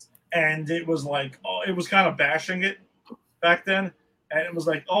 And it was like, it was kind of bashing it back then. And it was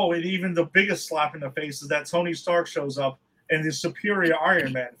like, and even the biggest slap in the face is that Tony Stark shows up in the superior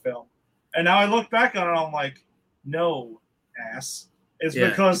Iron Man film. And now I look back on it, I'm like, no, ass. It's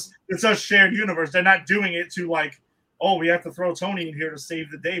because it's a shared universe. They're not doing it to like, we have to throw Tony in here to save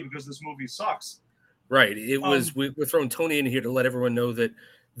the day because this movie sucks. Right. It was, we're throwing Tony in here to let everyone know that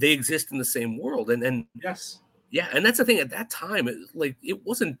they exist in the same world. And yes. Yeah, and that's the thing. At that time, it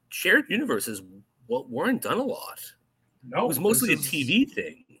wasn't shared universes. Weren't done a lot. No, it was mostly a TV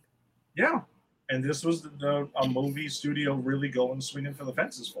thing. Yeah, and this was a movie studio really going swinging for the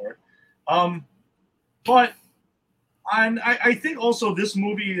fences for it. But I think also this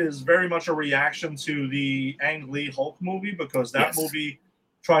movie is very much a reaction to the Ang Lee Hulk movie because that movie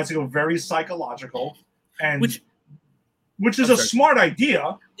tries to go very psychological and which is a smart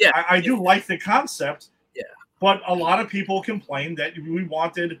idea. Yeah, I do like the concept. Yeah. But a lot of people complained that we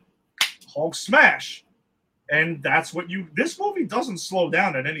wanted Hulk smash. And that's what this movie doesn't slow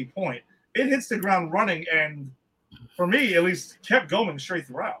down at any point. It hits the ground running and, for me, at least, kept going straight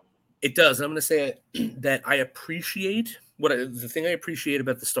throughout. It does. I'm going to say that I appreciate the thing I appreciate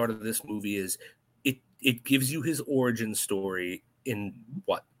about the start of this movie is it gives you his origin story in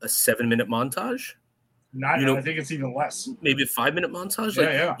a 7-minute montage? I think it's even less. Maybe a 5-minute montage.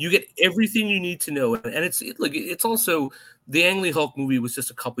 Yeah. You get everything you need to know, and it's also the Ang Lee Hulk movie was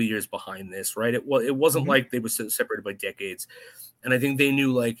just a couple years behind this, right? It wasn't like they were separated by decades, and I think they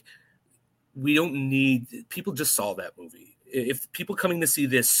knew we don't need people just saw that movie. If people coming to see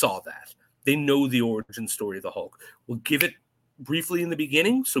this saw that, they know the origin story of the Hulk. We'll give it briefly in the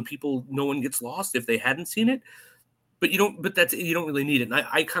beginning so no one gets lost if they hadn't seen it. But you don't really need it. And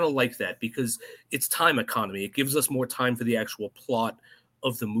I kind of like that because it's time economy. It gives us more time for the actual plot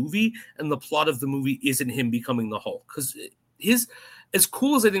of the movie. And the plot of the movie isn't him becoming the Hulk. Because as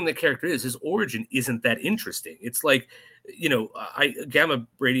cool as I think the character is, his origin isn't that interesting. It's like, I gamma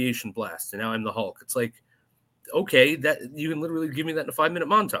radiation blast, and now I'm the Hulk. It's like, okay, that you can literally give me that in a 5-minute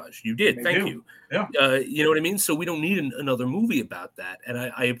montage. You did. Thank you. Yeah. You know what I mean? So we don't need another movie about that. And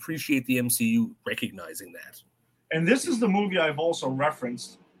I appreciate the MCU recognizing that. And this is the movie I've also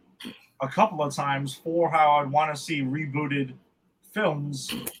referenced a couple of times for how I want to see rebooted films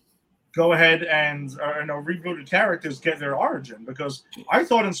go ahead and rebooted characters get their origin. Because I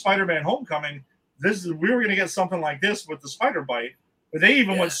thought in Spider-Man Homecoming, we were going to get something like this with the spider bite, but they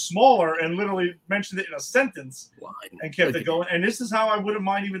even went smaller and literally mentioned it in a sentence and kept it going. And this is how I wouldn't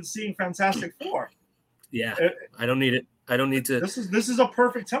mind even seeing Fantastic Four. Yeah, I don't need it. I don't need to. This is a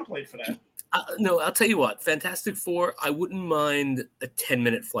perfect template for that. No, I'll tell you what. Fantastic Four, I wouldn't mind a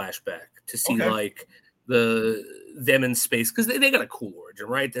 10-minute flashback to see them in space because they got a cool origin,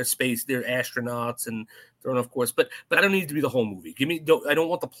 right? They're astronauts and thrown off course. But I don't need it to be the whole movie. I don't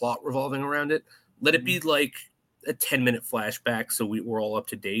want the plot revolving around it. Let it be like a 10-minute flashback so we're all up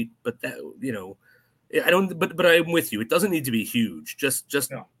to date. But that I don't. But I'm with you. It doesn't need to be huge.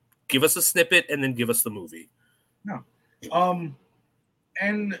 Just give us a snippet and then give us the movie. No.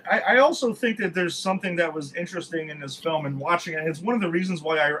 And I also think that there's something that was interesting in this film and watching it. It's one of the reasons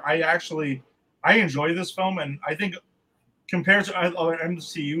why I enjoy this film. And I think compared to other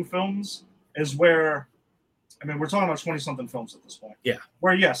MCU films is where, we're talking about 20-something films at this point. Yeah.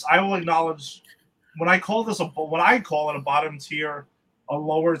 Where, yes, I will acknowledge when I call it a bottom tier, a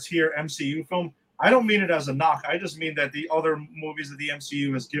lower tier MCU film, I don't mean it as a knock. I just mean that the other movies that the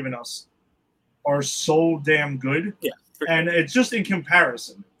MCU has given us are so damn good. Yeah. And it's just in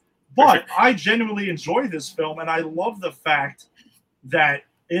comparison. But I genuinely enjoy this film, and I love the fact that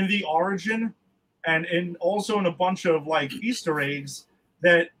in the origin and also in a bunch of Easter eggs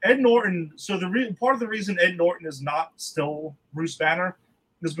that Ed Norton. So part of the reason Ed Norton is not still Bruce Banner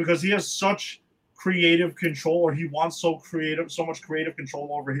is because he has such creative control, or he wants so much creative control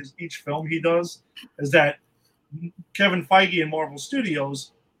over each film he does, is that Kevin Feige and Marvel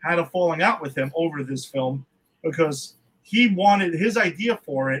Studios had a falling out with him over this film because he wanted his idea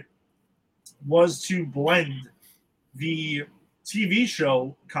for it was to blend the TV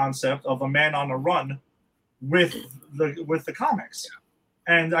show concept of a man on the run with the comics.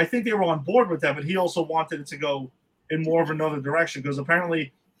 And I think they were on board with that, but he also wanted it to go in more of another direction because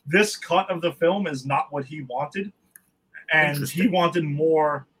apparently this cut of the film is not what he wanted. And he wanted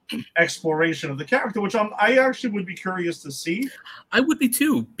more exploration of the character, which I actually would be curious to see. I would be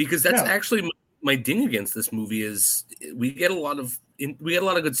too, because that's actually my ding against this movie is we get a lot of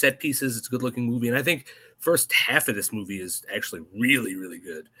good set pieces. It's a good looking movie, and I think first half of this movie is actually really, really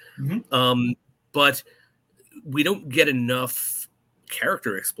good. Mm-hmm. But we don't get enough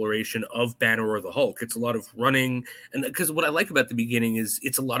character exploration of Banner or the Hulk. It's a lot of running, and because what I like about the beginning is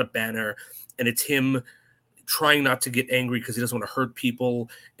it's a lot of Banner, and it's him trying not to get angry because he doesn't want to hurt people,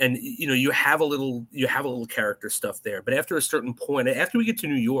 and you have a little character stuff there. But after a certain point, after we get to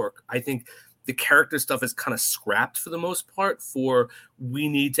New York, I think the character stuff is kind of scrapped for the most part. For we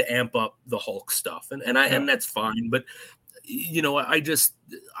need to amp up the Hulk stuff, and that's fine. But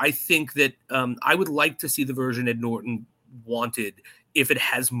I think that I would like to see the version Ed Norton wanted if it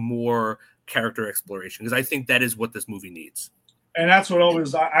has more character exploration, because I think that is what this movie needs. And that's what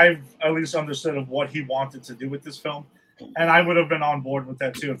I've at least understood of what he wanted to do with this film. And I would have been on board with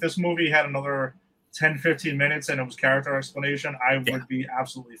that too. If this movie had another 10, 15 minutes and it was character explanation, I would be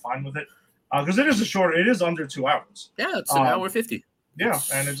absolutely fine with it. Because it is under 2 hours. Yeah, it's an hour 50. Yeah,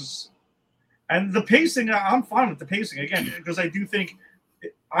 and the pacing, I'm fine with the pacing again, because I do think,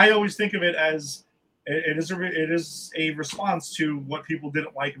 I always think of it as it is a response to what people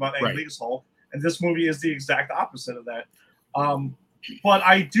didn't like about Ang Lee's Hulk, and this movie is the exact opposite of that. But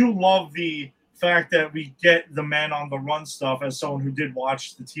I do love the fact that we get the Man on the Run stuff as someone who did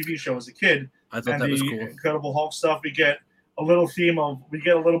watch the TV show as a kid. I thought that was cool. Incredible Hulk stuff. We get a little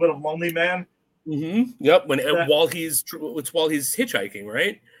bit of Lonely Man. Mm-hmm. Yep. While he's hitchhiking,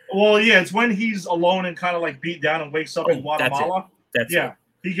 right? Well, yeah, it's when he's alone and kind of like beat down and wakes up in Guatemala. That's it.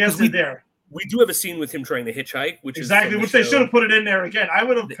 He gets it there. We do have a scene with him trying to hitchhike, which they should have put it in there again. I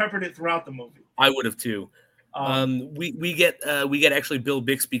would have peppered it throughout the movie. I would have too. We get actually Bill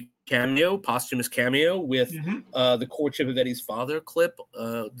Bixby posthumous cameo with the courtship of Eddie's father clip,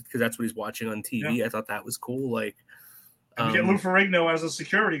 because that's what he's watching on TV. Yeah. I thought that was cool. Like, we get Lou Ferrigno as a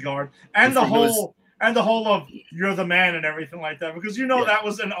security guard, and the whole of "you're the man" and everything like that, because that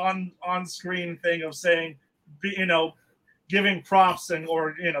was an on screen thing of saying, giving props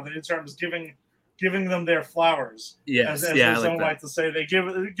the term is giving them their flowers. Yes, as some like to say, they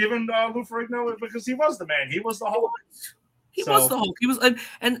given Lou Ferrigno because he was the man. He was the Hulk. He was the Hulk. He was,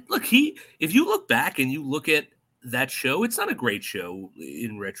 and look, if you look back and you look at that show, it's not a great show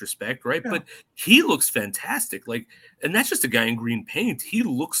in retrospect, right? Yeah. But he looks fantastic. Like, and that's just a guy in green paint. He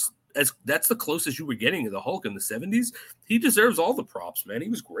looks that's the closest you were getting to the Hulk in the 70s. He deserves all the props, man. He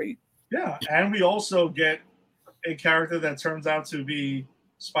was great. Yeah, and we also get a character that turns out to be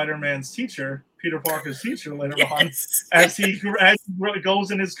Spider-Man's teacher, Peter Parker's teacher later on, as he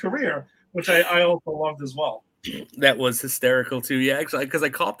goes in his career, which I also loved as well. That was hysterical too. Yeah, actually, because I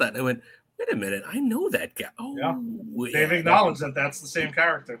caught that and I went, wait a minute, I know that guy. Oh, yeah. They've acknowledged that that's the same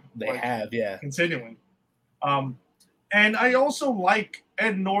character. They have, yeah. Continuing. And I also like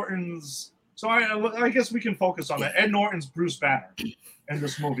Ed Norton's, so I guess we can focus on that. Ed Norton's Bruce Banner in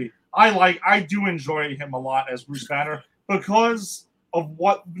this movie. I do enjoy him a lot as Bruce Banner because of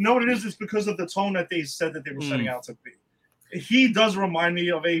what it is. It's because of the tone that they said that they were setting out to be. He does remind me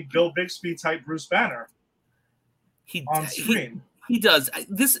of a Bill Bixby type Bruce Banner on screen. He does.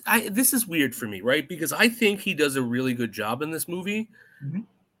 This is weird for me, right? Because I think he does a really good job in this movie,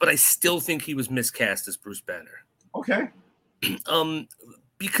 but I still think he was miscast as Bruce Banner. Okay.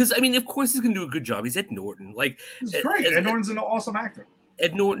 Because I mean, of course, he's gonna do a good job. He's Ed Norton. Like, he's great. Ed Norton's an awesome actor.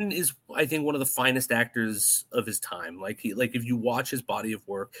 Ed Norton is, I think, one of the finest actors of his time. Like if you watch his body of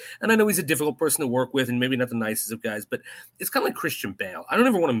work, and I know he's a difficult person to work with, and maybe not the nicest of guys, but it's kind of like Christian Bale. I don't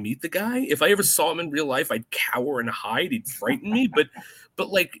ever want to meet the guy. If I ever saw him in real life, I'd cower and hide. He'd frighten me. But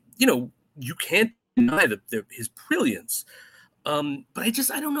like, you can't deny his brilliance. But I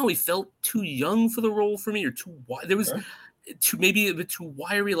don't know. He felt too young for the role for me, or too wide. There was maybe a bit too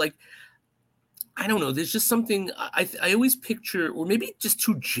wiry. Like, I don't know. There's just something I always picture, or maybe just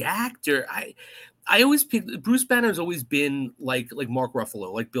too jacked, or I always pick Bruce Banner's always been like Mark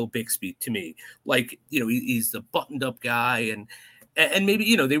Ruffalo, like Bill Bixby to me. Like, he's the buttoned up guy, and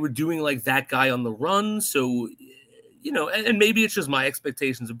maybe they were doing like that guy on the run, so. And maybe it's just my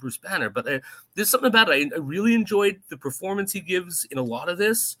expectations of Bruce Banner, but there's something about it. I really enjoyed the performance he gives in a lot of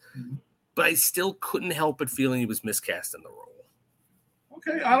this, but I still couldn't help but feeling he was miscast in the role.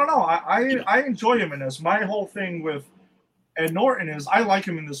 Okay, I don't know. I enjoy him in this. My whole thing with Ed Norton is I like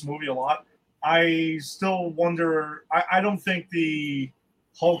him in this movie a lot. I still wonder. I don't think the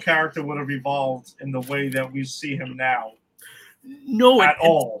whole character would have evolved in the way that we see him now. No, at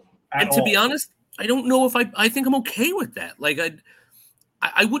all. And to be honest, I don't know if I think I'm okay with that. Like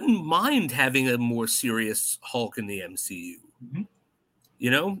I wouldn't mind having a more serious Hulk in the MCU. Mm-hmm.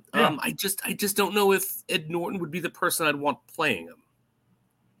 You know, yeah. I just don't know if Ed Norton would be the person I'd want playing him.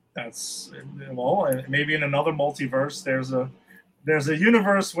 That's maybe in another multiverse, there's a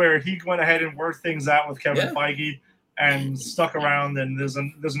universe where he went ahead and worked things out with Kevin Feige and stuck around, and there's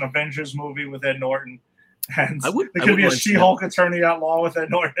an Avengers movie with Ed Norton, and there could be a She-Hulk attorney at law with Ed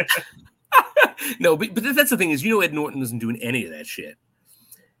Norton. No, but that's the thing is, Ed Norton isn't doing any of that shit.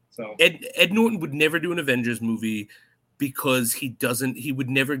 So Ed Norton would never do an Avengers movie because he would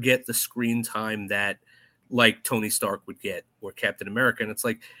never get the screen time that like Tony Stark would get or Captain America. And it's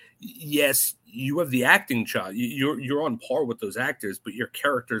like, yes, you have the acting shot. You're on par with those actors, but your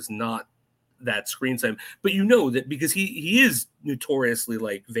character's not that screen time. But that because he is notoriously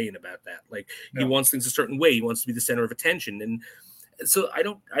like vain about that. Like he wants things a certain way. He wants to be the center of attention. And so I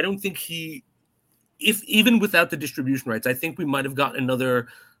don't think even without the distribution rights, I think we might have gotten a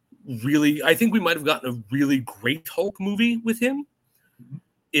really great Hulk movie with him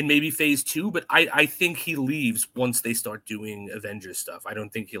in maybe phase 2, but I think he leaves once they start doing Avengers stuff. I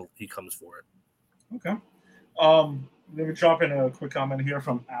don't think he comes for it. Okay. Let me drop in a quick comment here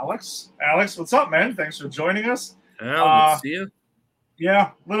from Alex. Alex, what's up, man? Thanks for joining us. Good to see you.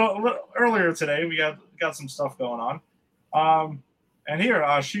 Yeah, little earlier today we got some stuff going on. And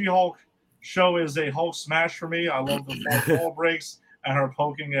here, She-Hulk show is a Hulk smash for me. I love the ball breaks and her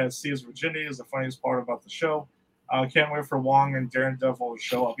poking at Steve's virginity is the funniest part about the show. Can't wait for Wong and Daredevil to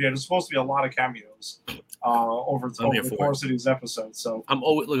show up. Yeah, there's supposed to be a lot of cameos over the course of these episodes. So I'm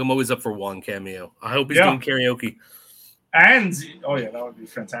always up for Wong cameo. I hope he's doing karaoke. And that would be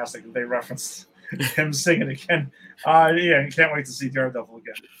fantastic if they referenced him singing again. Can't wait to see Daredevil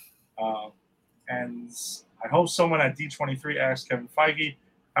again. And I hope someone at D23 asks Kevin Feige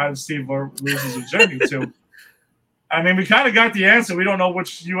how did Steve lose his virginity to. I mean, we kind of got the answer. We don't know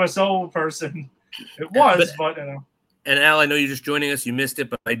which USO person it was, but you know. And Al, I know you're just joining us. You missed it,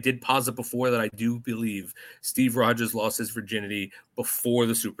 but I did pause it before that I do believe Steve Rogers lost his virginity before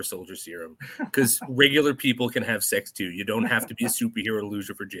the super soldier serum because regular people can have sex too. You don't have to be a superhero to lose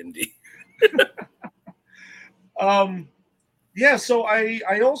your virginity. So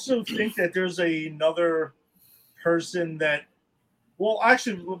I also think that there's another person that, well,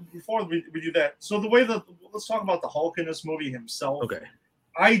 actually, before we do that, so let's talk about the Hulk in this movie himself. Okay.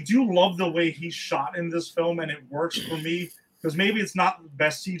 I do love the way he's shot in this film, and it works for me because maybe it's not the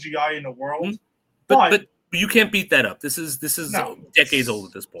best CGI in the world, but you can't beat that up. This is decades old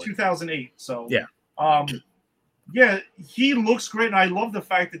at this point. 2008. So yeah, he looks great, and I love the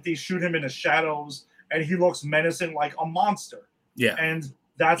fact that they shoot him in the shadows, and he looks menacing like a monster. Yeah, and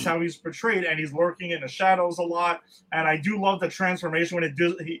that's how he's portrayed, and he's lurking in the shadows a lot. And I do love the transformation when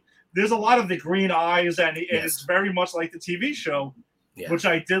there's a lot of the green eyes, and it's very much like the TV show. Yeah. Which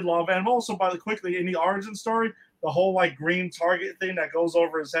I did love, and also quickly in the origin story, the whole like green target thing that goes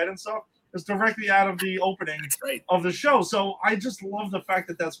over his head and stuff is directly out of the opening of the show. So I just love the fact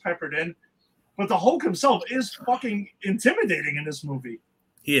that that's peppered in. But the Hulk himself is fucking intimidating in this movie.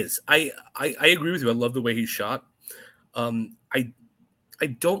 He is. I agree with you. I love the way he's shot. I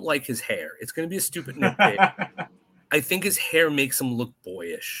don't like his hair. It's going to be a stupid nitpick. I think his hair makes him look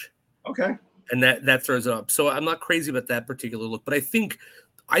boyish. Okay. And that throws it up. So I'm not crazy about that particular look, but I think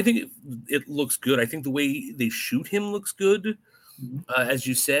it looks good. I think the way they shoot him looks good, as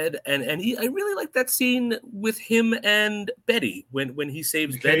you said. And I really like that scene with him and Betty when he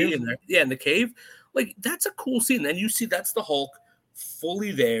saves Betty in the cave. Like, that's a cool scene. And you see that's the Hulk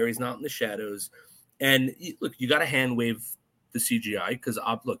fully there. He's not in the shadows. And look, you got to hand wave the CGI because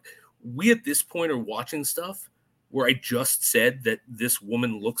we at this point are watching stuff where I just said that this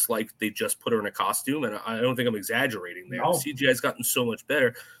woman looks like they just put her in a costume, and I don't think I'm exaggerating there. No. CGI has gotten so much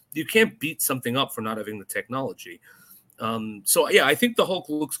better. You can't beat something up for not having the technology. I think the Hulk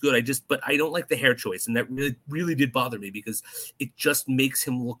looks good. But I don't like the hair choice, and that really, really did bother me because it just makes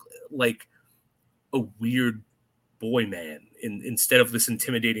him look like a weird boy man instead of this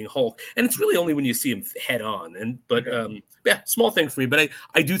intimidating Hulk. And it's really only when you see him head on. Small thing for me, but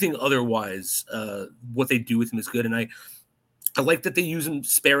I do think otherwise what they do with him is good. And I like that they use him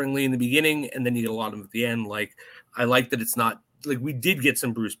sparingly in the beginning and then you get a lot of him at the end. Like, I like that it's not like we did get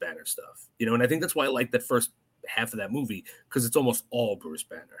some Bruce Banner stuff, and I think that's why I like that first half of that movie because it's almost all Bruce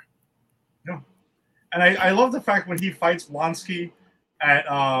Banner. Yeah. And I love the fact when he fights Blonsky at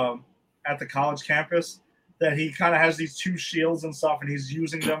the college campus that he kind of has these two shields and stuff, and he's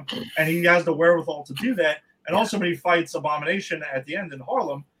using them, and he has the wherewithal to do that. And also when he fights Abomination at the end in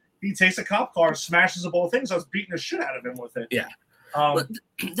Harlem, he takes a cop car, smashes a bowl of things, starts beating the shit out of him with it. Yeah. But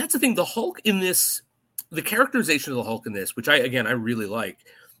that's the thing. The Hulk in this, the characterization of the Hulk in this, which I really like,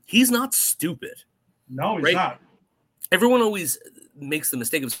 he's not stupid. No, he's not. Everyone always makes the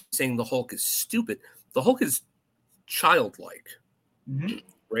mistake of saying the Hulk is stupid. The Hulk is childlike,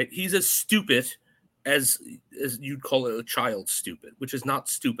 right? He's as stupid as you'd call it a child stupid, which is not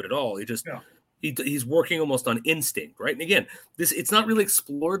stupid at all. He's working almost on instinct, right? And again, it's not really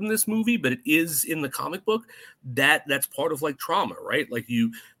explored in this movie, but it is in the comic book. That's part of like trauma, right? Like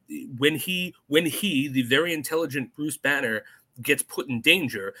when he, the very intelligent Bruce Banner, gets put in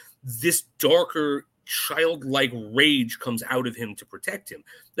danger, this darker childlike rage comes out of him to protect him.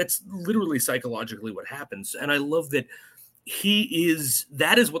 That's literally psychologically what happens. And I love that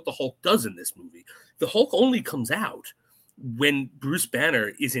that is what the Hulk does in this movie. The Hulk only comes out when Bruce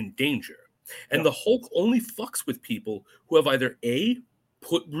Banner is in danger. And the Hulk only fucks with people who have either A,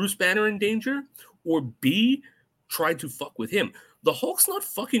 put Bruce Banner in danger, or B, tried to fuck with him. The Hulk's not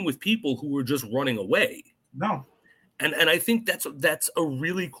fucking with people who are just running away. No. And I think that's a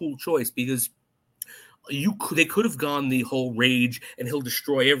really cool choice, because they could have gone the whole rage and he'll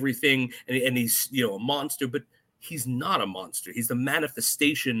destroy everything and he's a monster, but he's not a monster. He's the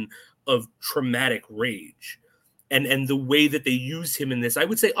manifestation of traumatic rage. And the way that they use him in this, I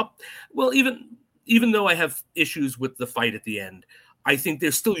would say even though I have issues with the fight at the end, I think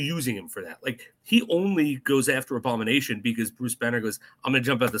they're still using him for that. Like, he only goes after Abomination because Bruce Banner goes, I'm going to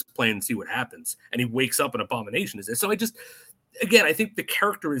jump out this plane and see what happens. And he wakes up and Abomination is there. So I think the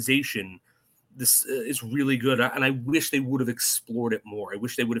characterization is really good. And I wish they would have explored it more. I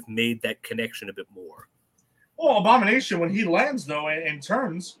wish they would have made that connection a bit more. Well, Abomination, when he lands, though, and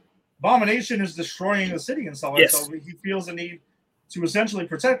turns, Abomination is destroying the city and stuff. Yes. So he feels a need to essentially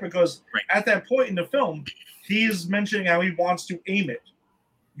protect, because at that point in the film, he is mentioning how he wants to aim it.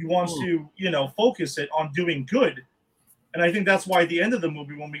 He wants to, focus it on doing good. And I think that's why at the end of the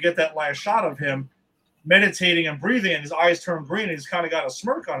movie, when we get that last shot of him meditating and breathing and his eyes turn green and he's kind of got a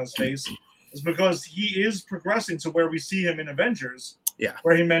smirk on his face, is because he is progressing to where we see him in Avengers. Yeah.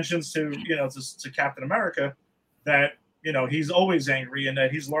 Where he mentions to Captain America that, he's always angry and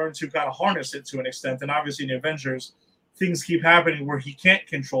that he's learned to kind of harness it to an extent. And obviously in the Avengers, things keep happening where he can't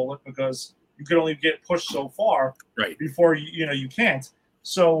control it, because you could only get pushed so far before you can't.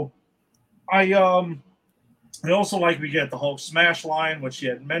 So I also like we get the Hulk smash line, which he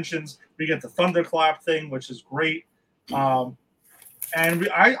had mentions. We get the thunderclap thing, which is great. And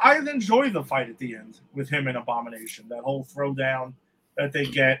I enjoy the fight at the end with him and Abomination, that whole throwdown that they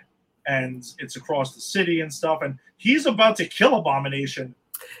get, and it's across the city and stuff. And he's about to kill Abomination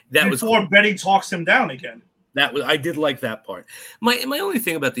before cool. Betty talks him down again. I did like that part. My only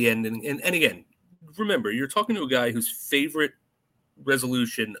thing about the end, and again, remember, you're talking to a guy whose favorite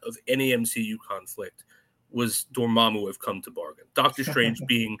resolution of any MCU conflict was Dormammu have come to bargain. Doctor Strange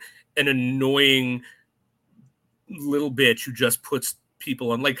being an annoying little bitch who just puts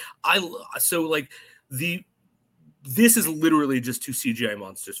people on. This is literally just two CGI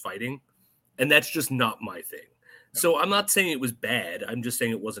monsters fighting, and that's just not my thing. So I'm not saying it was bad. I'm just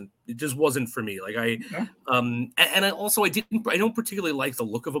saying it just wasn't for me. Like I don't particularly like the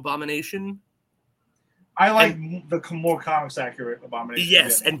look of Abomination. I like the more comics accurate Abomination.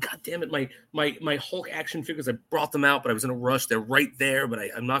 Yes, and God damn it, my Hulk action figures, I brought them out, but I was in a rush. They're right there, but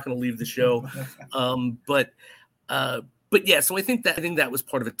I'm not going to leave the show. But yeah, so I think that was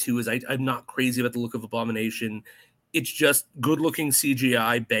part of it too. Is I'm not crazy about the look of Abomination. It's just good-looking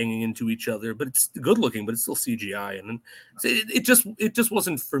CGI banging into each other, but it's good-looking, but it's still CGI, and it just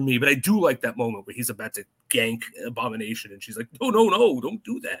wasn't for me. But I do like that moment where he's about to gank Abomination, and she's like, "No, don't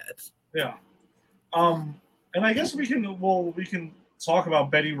do that." Yeah, and I guess we can talk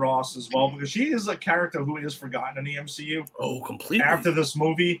about Betty Ross as well, because she is a character who is forgotten in the MCU. Oh, completely. After this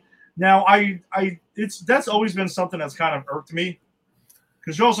movie, now that's always been something that's kind of irked me.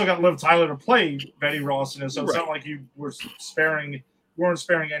 Because you also got Liv Tyler to play Betty Ross in it, so it's not like you weren't sparing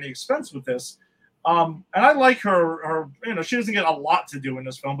any expense with this. And I like her. She doesn't get a lot to do in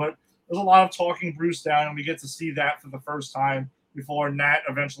this film, but there's a lot of talking Bruce down, and we get to see that for the first time before Nat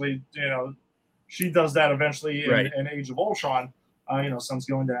eventually, she does that eventually in Age of Ultron. Sun's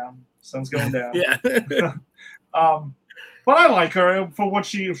going down. Yeah. But I like her for what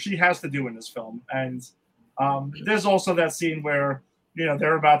she has to do in this film, and there's also that scene where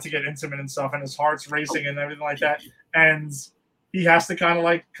they're about to get intimate and stuff, and his heart's racing and everything like that. And he has to kind of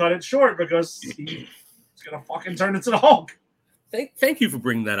like cut it short because he's gonna fucking turn into the Hulk. Thank you for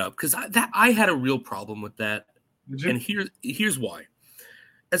bringing that up, because I had a real problem with that, and here's why.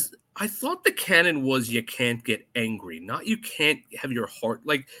 As I thought the canon was, you can't get angry, not you can't have your heart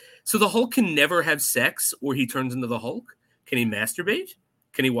like. So the Hulk can never have sex, or he turns into the Hulk. Can he masturbate?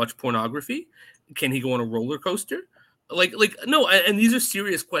 Can he watch pornography? Can he go on a roller coaster? Like no, and these are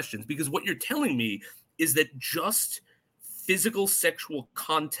serious questions, because what you're telling me is that just physical sexual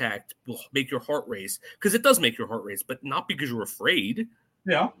contact will make your heart race, because it does make your heart race, but not because you're afraid,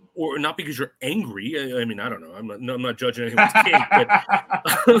 or not because you're angry. I mean, I don't know. I'm not judging anyone's kink,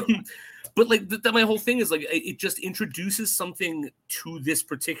 but like that, my whole thing is like it just introduces something to this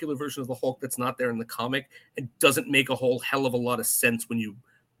particular version of the Hulk that's not there in the comic, and doesn't make a whole hell of a lot of sense when you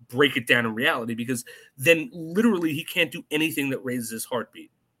break it down in reality, because then literally he can't do anything that raises his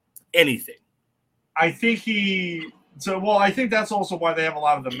heartbeat. Anything. I think I think that's also why they have a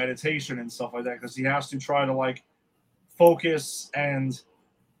lot of the meditation and stuff like that, because he has to try to like focus and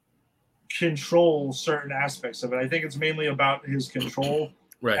control certain aspects of it. I think it's mainly about his control.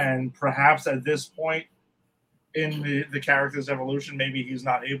 Right. And perhaps at this point in the character's evolution, maybe he's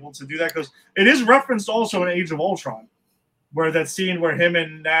not able to do that, because it is referenced also in Age of Ultron, where that scene where him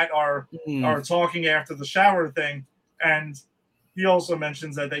and Nat are talking after the shower thing, and he also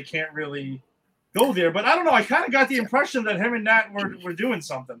mentions that they can't really go there. But I don't know. I kind of got the impression that him and Nat were doing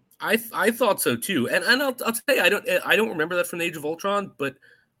something. I thought so too, and I'll tell you, I don't remember that from the Age of Ultron, but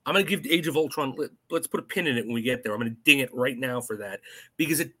I'm going to give Age of Ultron. Let's put a pin in it when we get there. I'm going to ding it right now for that,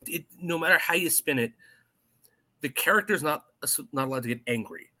 because it no matter how you spin it, the character's not allowed to get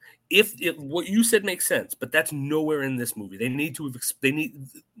angry. If what you said makes sense, but that's nowhere in this movie.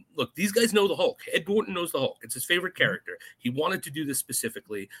 Look, these guys know the Hulk. Ed Norton knows the Hulk. It's his favorite character. He wanted to do this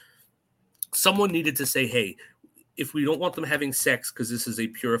specifically. Someone needed to say, hey, if we don't want them having sex because this is a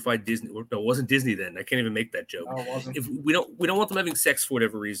purified Disney, no, it wasn't Disney then. I can't even make that joke. No, it wasn't. If we don't want them having sex for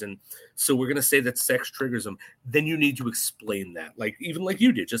whatever reason, so we're gonna say that sex triggers them, then you need to explain that, like even like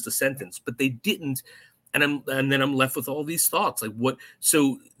you did, just a sentence. But they didn't, and then I'm left with all these thoughts, like what?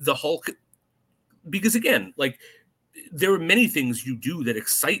 So the Hulk, because again, like there are many things you do that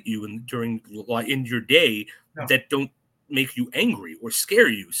excite you in your day that don't make you angry or scare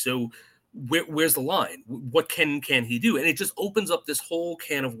you. So where's the line? What can he do? And it just opens up this whole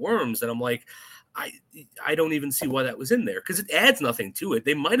can of worms that I'm like, I don't even see why that was in there, because it adds nothing to it.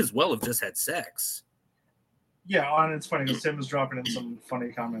 They might as well have just had sex. Yeah, and it's funny because Tim is dropping in some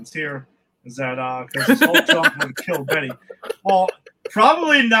funny comments here. Is that because Hulk jump would kill Betty? Well,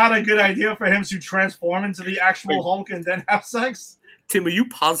 probably not a good idea for him to transform into the actual Hulk and then have sex. Tim, are you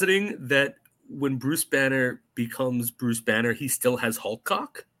positing that when Bruce Banner becomes Bruce Banner, he still has Hulk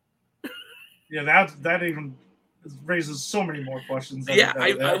cock? Yeah, that even raises so many more questions.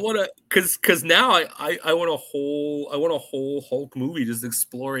 I want to, because now I want a whole Hulk movie just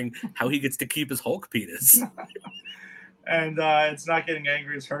exploring how he gets to keep his Hulk penis. And it's not getting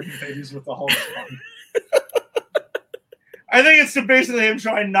angry; it's hurting babies with the Hulk. I think it's basically him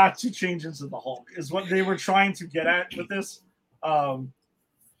trying not to change into the Hulk is what they were trying to get at with this. But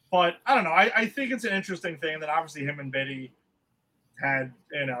I don't know. I think it's an interesting thing that obviously him and Betty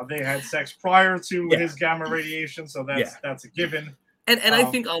they had sex prior to his gamma radiation, so that's a given. And I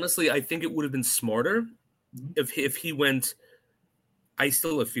think honestly, I think it would have been smarter if he went, I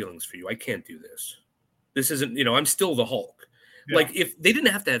still have feelings for you. I can't do this. This isn't, I'm still the Hulk. Yeah. Like if they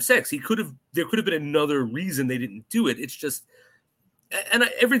didn't have to have sex, there could have been another reason they didn't do it. It's just, and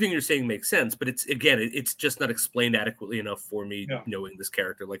everything you're saying makes sense, but it's just not explained adequately enough for me knowing this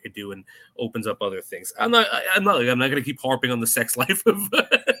character like I do, and opens up other things. I'm not going to keep harping on the sex life of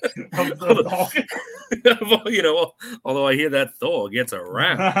although I hear that Thor gets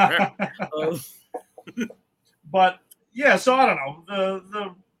around. But yeah, so I don't know.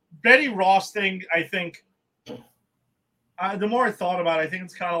 The Betty Ross thing, I think, the more I thought about it, I think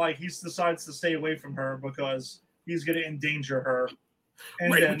it's kind of like he decides to stay away from her because he's going to endanger her.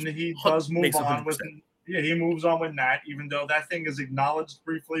 And then he does move on with he moves on with Nat, even though that thing is acknowledged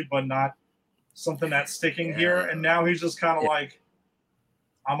briefly, but not something that's sticking here. And now he's just kind of like,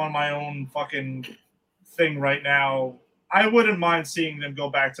 I'm on my own fucking thing right now. I wouldn't mind seeing them go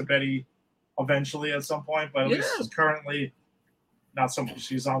back to Betty eventually at some point, but at least currently not so much.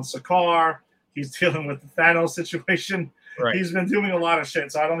 He's on Sakaar. He's dealing with the Thanos situation. Right. He's been doing a lot of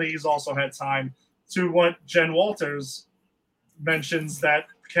shit, so I don't think he's also had time to what Jen Walters mentions that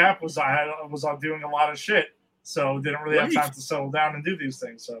Cap was doing a lot of shit, so didn't really have time to settle down and do these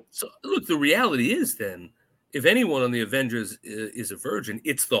things. So look, the reality is then, if anyone on the Avengers is a virgin,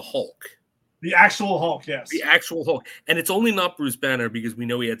 it's the Hulk. The actual Hulk, yes. The actual Hulk. And it's only not Bruce Banner because we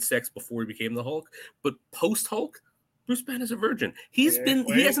know he had sex before he became the Hulk. But post-Hulk, Bruce Banner's a virgin. He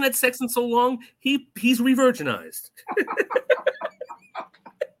hasn't had sex in so long, he's re-virginized.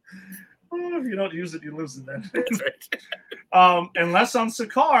 If you don't use it, you lose it then. That's right. Unless on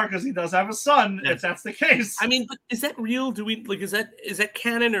Sakaar, because he does have a son, if that's the case. I mean, but is that real? Do we is that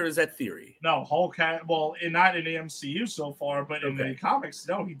canon or is that theory? No, Hulk not in the MCU so far, but in the comics,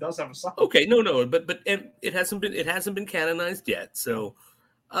 no, he does have a son. Okay, no, but it hasn't been canonized yet. So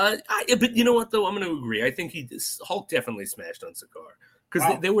but you know what though, I'm going to agree. I think Hulk definitely smashed on Sakaar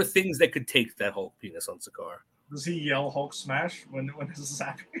because there were things that could take that Hulk penis on Sakaar. Does he yell Hulk smash when this is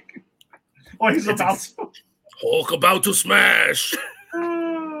happening? Or he's about to. Hulk about to smash.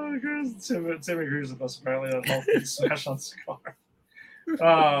 Tim agrees with us apparently that Hulk can smash on Sakaar.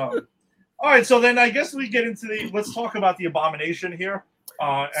 All right, so then I guess we get into let's talk about the Abomination here.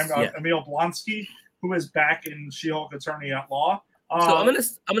 Emil Blonsky, who is back in She-Hulk Attorney at Law. So I'm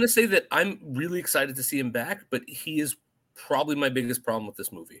gonna say that I'm really excited to see him back, but he is probably my biggest problem with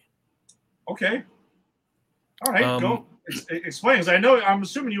this movie. Okay. All right, go explain. Because I'm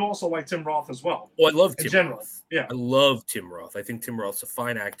assuming you also like Tim Roth as well. Oh, I love Tim Roth. Yeah, I love Tim Roth. I think Tim Roth's a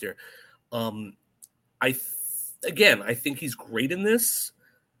fine actor. I think he's great in this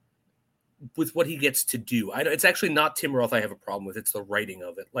with what he gets to do. It's actually not Tim Roth I have a problem with. It's the writing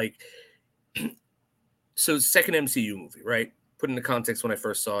of it. Like, so second MCU movie, right? Put into context when I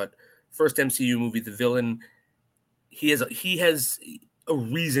first saw it. First MCU movie, the villain, he has a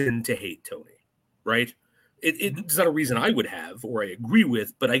reason to hate Tony, right? It's not a reason I would have or I agree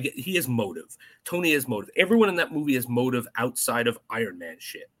with, but he has motive. Tony has motive. Everyone in that movie has motive outside of Iron Man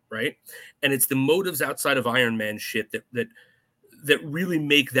shit, right? And it's the motives outside of Iron Man shit that really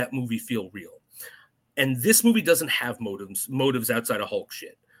make that movie feel real. And this movie doesn't have motives outside of Hulk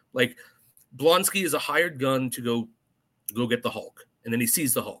shit. Like, Blonsky is a hired gun to go get the Hulk, and then he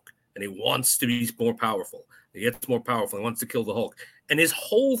sees the Hulk, and he wants to be more powerful. He gets more powerful. He wants to kill the Hulk, and his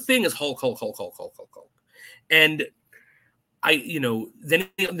whole thing is Hulk. And then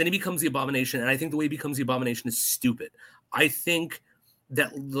he becomes the Abomination, and I think the way he becomes the Abomination is stupid. I think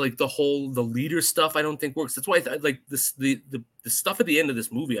that like the leader stuff, I don't think works. That's why like this the stuff at the end of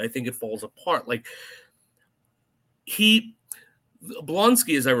this movie, I think it falls apart. Like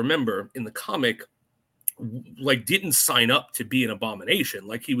Blonsky, as I remember in the comic, like didn't sign up to be an Abomination.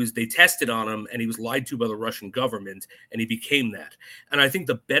 Like they tested on him and he was lied to by the Russian government and he became that. And I think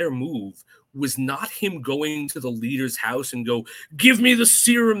the better move was not him going to the leader's house and go, give me the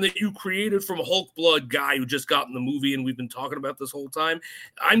serum that you created from Hulk blood, guy who just got in the movie and we've been talking about this whole time.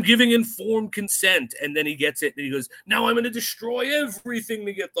 I'm giving informed consent. And then he gets it and he goes, now I'm going to destroy everything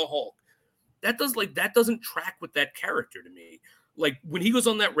to get the Hulk. That doesn't track with that character to me. Like when he goes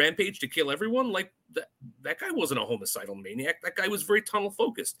on that rampage to kill everyone, like that guy wasn't a homicidal maniac. That guy was very tunnel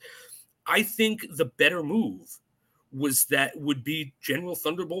focused. I think the better move would be General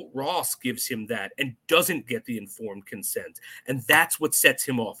Thunderbolt Ross gives him that and doesn't get the informed consent. And that's what sets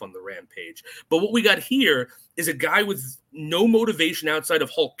him off on the rampage. But what we got here is a guy with no motivation outside of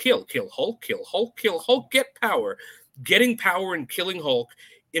Hulk, kill Hulk, kill Hulk, kill Hulk, get power. Getting power and killing Hulk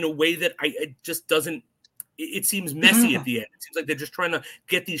in a way that it just doesn't, it seems messy at the end. It seems like they're just trying to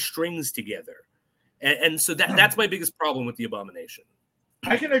get these strings together. And so that's my biggest problem with the Abomination.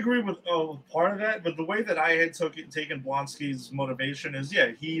 I can agree with part of that, but the way that I had taken Blonsky's motivation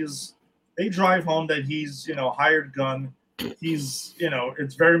is, they drive home that he's, hired gun. He's,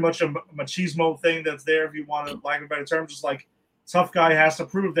 it's very much a machismo thing that's there, if you want to, like a better term, just like tough guy has to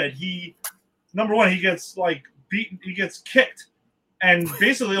prove that number one, he gets like beaten, he gets kicked and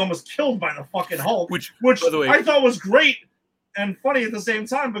basically almost killed by the fucking Hulk, which by the way, I thought was great and funny at the same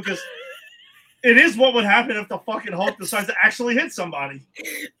time because it is what would happen if the fucking Hulk decides to actually hit somebody.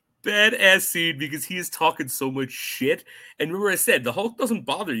 Badass scene because he is talking so much shit. And remember I said, the Hulk doesn't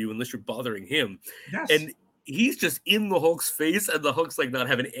bother you unless you're bothering him. Yes. And he's just in the Hulk's face and the Hulk's like not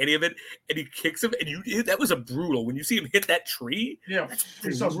having any of it. And he kicks him. And that was a brutal. When you see him hit that tree,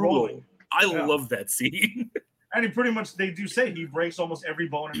 he starts rolling. I love that scene. And he pretty much, they do say he breaks almost every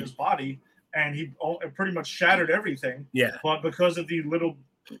bone in his body. And he pretty much shattered everything. Yeah. But because of the little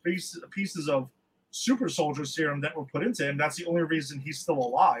pieces of super soldier serum that were put into him, that's the only reason he's still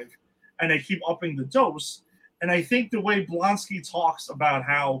alive, and they keep upping the dose. And I think the way Blonsky talks about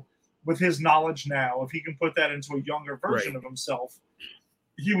how with his knowledge now, if he can put that into a younger version of himself,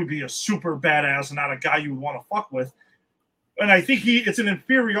 he would be a super badass and not a guy you would want to fuck with. And I think it's an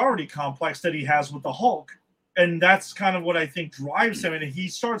inferiority complex that he has with the Hulk, and that's kind of what I think drives him, and he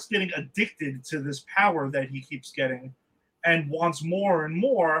starts getting addicted to this power that he keeps getting and wants more and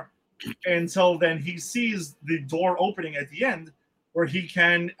more. until then he sees the door opening at the end where he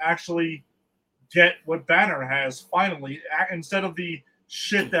can actually get what Banner has finally, instead of the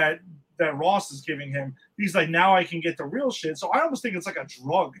shit that Ross is giving him. He's like, now I can get the real shit. So I almost think it's like a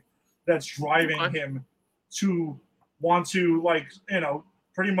drug that's driving him to want to, like,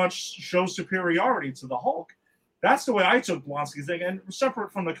 pretty much show superiority to the Hulk. That's the way I took Blonsky's thing, and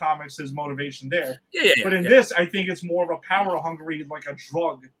separate from the comics, his motivation there. But in this, I think it's more of a power hungry, like a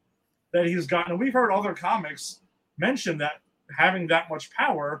drug that he's gotten. And we've heard other comics mention that having that much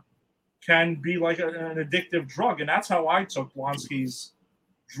power can be like an addictive drug, and that's how I took Blonsky's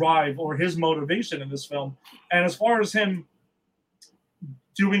drive or his motivation in this film. And as far as him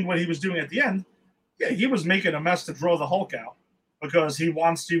doing what he was doing at the end, yeah, he was making a mess to draw the Hulk out because he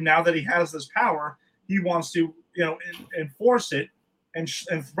wants to, now that he has this power, he wants to, enforce it and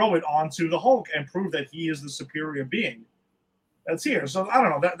throw it onto the Hulk and prove that he is the superior being that's here. So I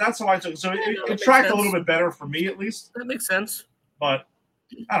don't know. That's how I took it. So it tracked a little bit better for me, at least. That makes sense. But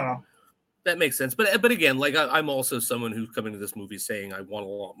I don't know. That makes sense. But again, like I'm also someone who's coming to this movie saying I want a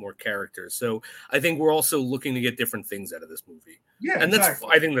lot more characters. So I think we're also looking to get different things out of this movie. Yeah, and exactly.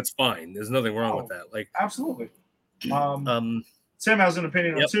 I think that's fine. There's nothing wrong with that. Like absolutely. Tim has an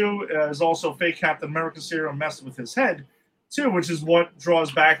opinion on two. Is also fake Captain America serum messed with his head too, which is what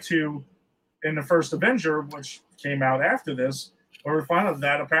draws back to in the first Avenger, which came out after this, where we find out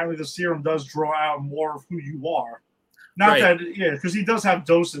that apparently the serum does draw out more of who you are. Not that, because he does have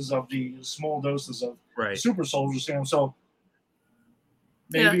doses of the small doses of super soldier serum. So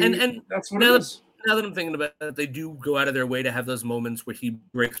maybe and that's what it is. Now that I'm thinking about it, they do go out of their way to have those moments where he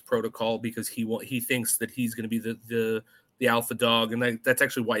breaks protocol because he thinks that he's going to be the alpha dog, and that's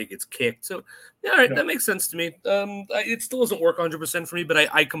actually why he gets kicked. So, all right, that makes sense to me. It still doesn't work 100% for me, but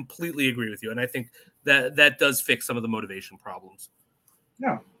I completely agree with you, and I think that does fix some of the motivation problems.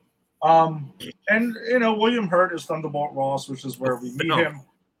 Yeah. And William Hurt is Thunderbolt Ross, which is where we meet him.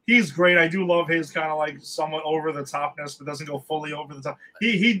 He's great. I do love his kind of like somewhat over the topness, but doesn't go fully over the top.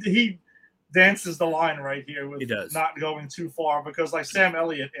 He dances the line right here with not going too far, because like Sam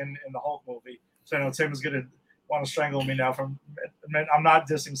Elliott in the Hulk movie. So I know Tim is gonna want to strangle me now. I'm not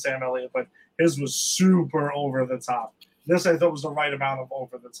dissing Sam Elliott, but his was super over the top. This I thought was the right amount of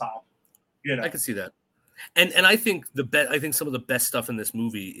over the top. I can see that. And I think I think some of the best stuff in this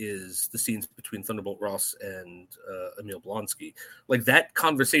movie is the scenes between Thunderbolt Ross and Emil Blonsky. Like that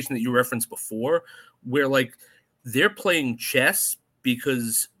conversation that you referenced before, where like they're playing chess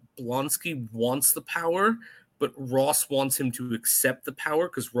because Blonsky wants the power, but Ross wants him to accept the power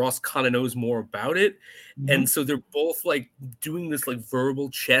because Ross kind of knows more about it. Mm-hmm. And so they're both like doing this like verbal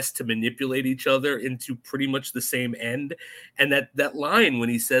chess to manipulate each other into pretty much the same end. And that line when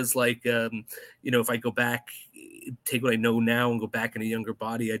he says like, if I go back, take what I know now and go back in a younger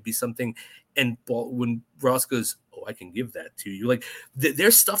body, I'd be something. And when Ross goes, oh, I can give that to you. Like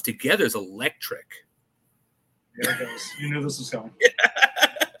their stuff together is electric. There it goes. You knew this was coming.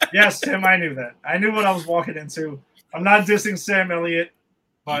 Yes, Tim, I knew that. I knew what I was walking into. I'm not dissing Sam Elliott,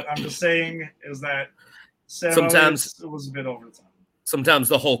 but I'm just saying is that sometimes it was a bit over the top. Sometimes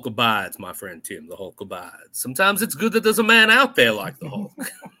the Hulk abides, my friend Tim. The Hulk abides. Sometimes it's good that there's a man out there like the Hulk.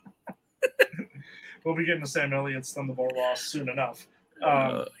 We'll be getting to Sam Elliott's Thunderbolt Ross soon enough.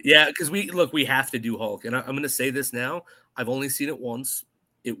 Because we have to do Hulk, and I'm going to say this now. I've only seen it once.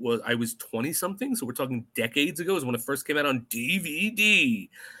 I was 20 something, so we're talking decades ago. Is when it first came out on DVD.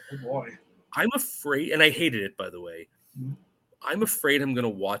 Oh boy, I'm afraid, and I hated it, by the way. Mm-hmm. I'm afraid I'm going to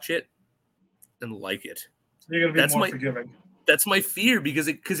watch it and like it. You're going to be more forgiving. That's my fear because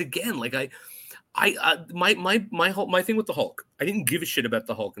again, like my thing with the Hulk, I didn't give a shit about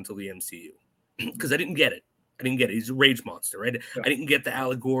the Hulk until the MCU because I didn't get it. He's a rage monster, right? Yeah. I didn't get the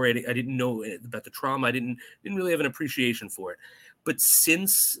allegory. I didn't know about the trauma. I didn't really have an appreciation for it. But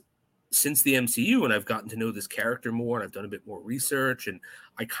since the MCU, and I've gotten to know this character more, and I've done a bit more research, and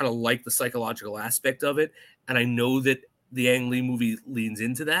I kind of like the psychological aspect of it, and I know that the Ang Lee movie leans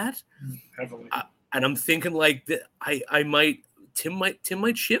into that. Heavily. And I'm thinking like that Tim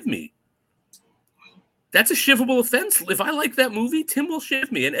might shiv me. That's a shivable offense. If I like that movie, Tim will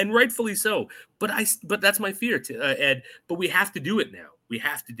shiv me, and rightfully so. But that's my fear, Ed. But we have to do it now. We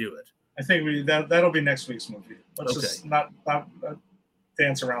have to do it. I think that'll be next week's movie. Let's just not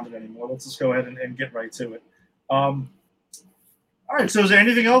dance around it anymore. Let's just go ahead and get right to it. All right. So is there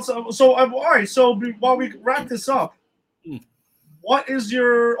anything else? All right. So while we wrap this up, what is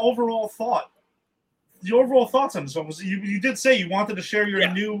your overall thought? The overall thoughts on this one was you did say you wanted to share your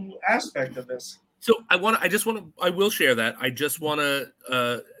new aspect of this. So I will share that. I just want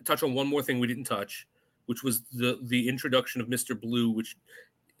to touch on one more thing we didn't touch, which was the introduction of Mr. Blue, which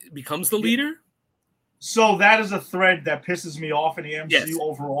becomes the leader. So that is a thread that pisses me off in the MCU Yes.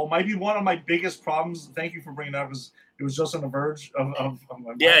 overall. Might be one of my biggest problems. Thank you for bringing that up. It was just on the verge of my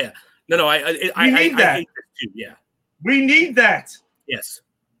mind. Yeah. No, I need that. I hate this too. Yeah. We need that. Yes.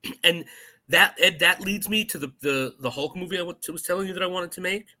 And that leads me to the Hulk movie I was telling you that I wanted to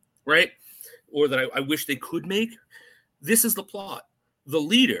make, right? Or that I wish they could make. This is the plot. The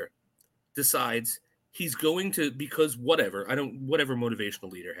leader decides he's going to, because whatever motivational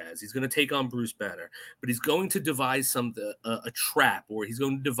leader has, he's going to take on Bruce Banner, but he's going to devise a trap, or he's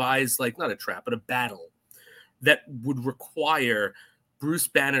going to devise, like, not a trap, but a battle that would require Bruce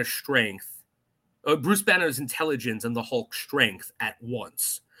Banner's strength, Bruce Banner's intelligence and the Hulk's strength at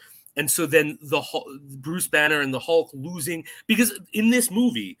once. And so then Bruce Banner and the Hulk losing, because in this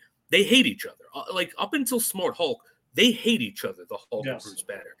movie, they hate each other. Like, up until Smart Hulk, they hate each other, the Hulk and Bruce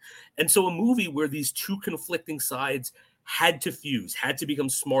Banner. And so a movie where these two conflicting sides had to fuse, had to become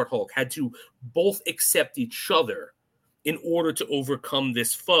Smart Hulk, had to both accept each other in order to overcome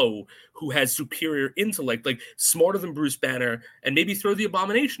this foe who has superior intellect, like smarter than Bruce Banner, and maybe throw the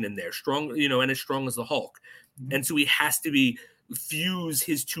Abomination in there, strong, and as strong as the Hulk. Mm-hmm. And so he has to fuse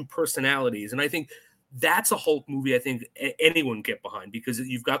his two personalities. And I think that's a Hulk movie I think anyone can get behind, because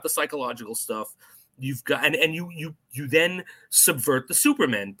you've got the psychological stuff. You've got and you then subvert the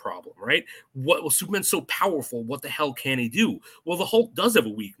Superman problem, right? Superman's so powerful, what the hell can he do? Well, the Hulk does have a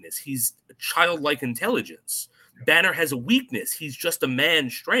weakness. He's a childlike intelligence. Banner has a weakness. He's just a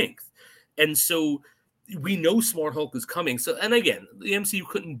man's strength. And so we know Smart Hulk is coming. So, and again, the MCU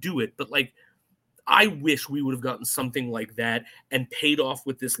couldn't do it, but like, I wish we would have gotten something like that and paid off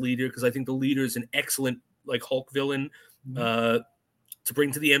with this leader, because I think the leader is an excellent like Hulk villain. To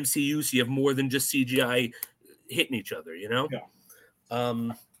bring to the MCU, so you have more than just CGI hitting each other, Yeah.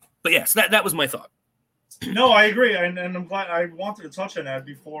 But yes, that was my thought. No, I agree, and I'm glad. I wanted to touch on that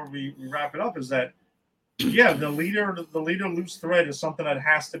before we wrap it up. Is that the leader loose thread is something that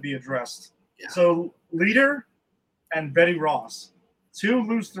has to be addressed. Yeah. So leader and Betty Ross, two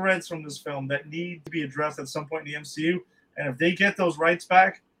loose threads from this film that need to be addressed at some point in the MCU, and if they get those rights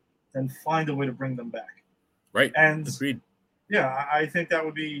back, then find a way to bring them back. Right. And agreed. Yeah, I think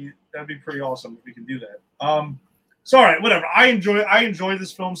that'd be pretty awesome if we can do that. So all right, whatever. I enjoy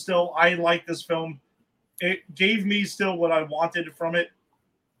this film still. I like this film. It gave me still what I wanted from it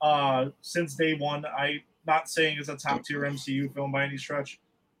since day one. I'm not saying it's a top tier MCU film by any stretch,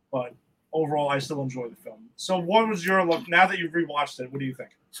 but overall, I still enjoy the film. So what was your look now that you've rewatched it? What do you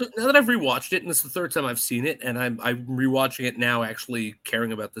think? So now that I've rewatched it, and it's the third time I've seen it, and I'm rewatching it now, actually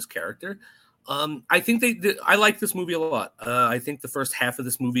caring about this character. I think I like this movie a lot. I think the first half of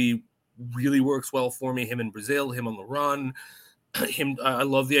this movie really works well for me. Him in Brazil, him on the run, I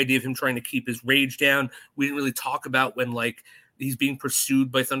love the idea of him trying to keep his rage down. We didn't really talk about when like he's being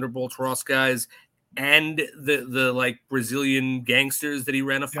pursued by Thunderbolt Ross guys and the like Brazilian gangsters that he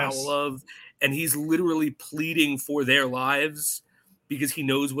ran afoul of, and he's literally pleading for their lives because he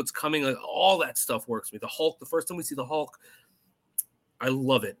knows what's coming. Like, all that stuff works for me. The Hulk, the first time we see the Hulk, I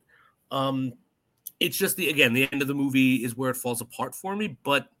love it. It's just the end of the movie is where it falls apart for me,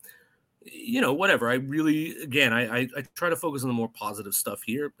 but whatever. I really, again, I try to focus on the more positive stuff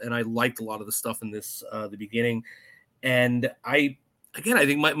here, and I liked a lot of the stuff in this, the beginning. And I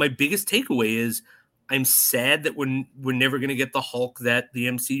think my biggest takeaway is I'm sad that we're never going to get the Hulk that the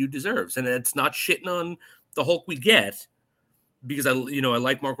MCU deserves. And it's not shitting on the Hulk we get, because I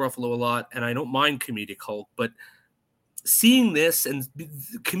like Mark Ruffalo a lot and I don't mind comedic Hulk, but seeing this, and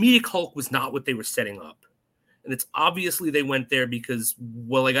comedic Hulk was not what they were setting up. And it's obviously they went there because,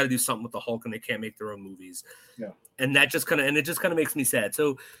 well, I got to do something with the Hulk and they can't make their own movies. Yeah. And it just kind of makes me sad.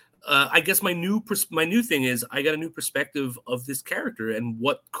 So I guess my new thing is I got a new perspective of this character and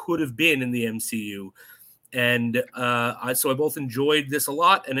what could have been in the MCU. And so I both enjoyed this a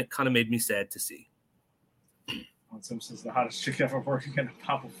lot, and it kind of made me sad to see. Simpson's the hottest chick ever working in a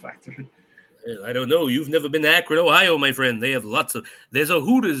Popple factory. I don't know. You've never been to Akron, Ohio, my friend. They have there's a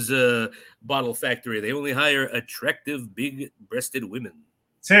Hooters bottle factory. They only hire attractive, big-breasted women.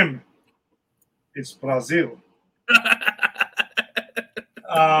 Tim, it's Brazil.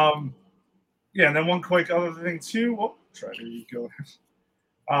 And then one quick other thing too. Oh, try to go.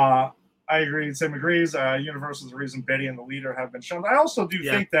 I agree. Tim agrees. Universal is the reason Betty and the leader have been shown. I also do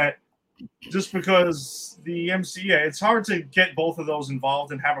think that just because the MCU, it's hard to get both of those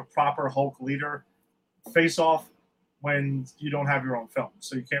involved and have a proper Hulk leader face off when you don't have your own film.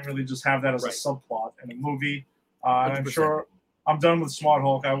 So you can't really just have that as a subplot in a movie. I'm sure I'm done with Smart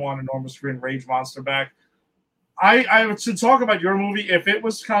Hulk. I want Enormous Green Rage Monster back. I to talk about your movie, if it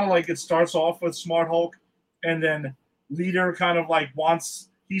was kind of like it starts off with Smart Hulk and then leader kind of like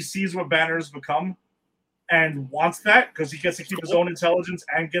he sees what Banner has become and wants that because he gets to keep his own intelligence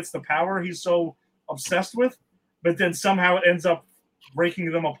and gets the power he's so obsessed with, but then somehow it ends up breaking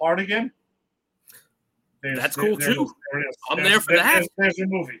them apart again. That's cool too. I'm there for that. There's your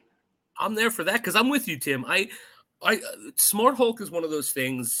movie. I'm there for that because I'm with you, Tim. I Smart Hulk is one of those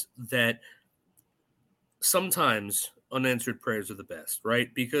things that sometimes unanswered prayers are the best,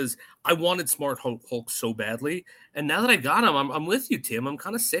 right? Because I wanted Smart Hulk so badly, and now that I got him, I'm with you, Tim. I'm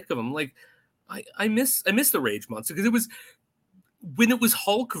kind of sick of him. Like, I miss the Rage Monster because it was when it was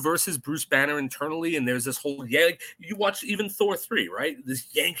Hulk versus Bruce Banner internally, and there's this whole like you watch even Thor 3, right? This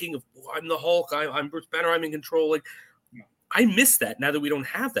yanking of I'm the Hulk, I'm Bruce Banner, I'm in control. Like, I miss that now that we don't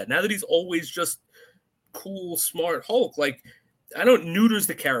have that. Now that he's always just cool, smart Hulk, like I don't neuters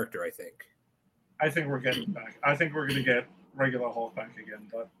the character. I think we're getting back. I think we're going to get regular Hulk back again,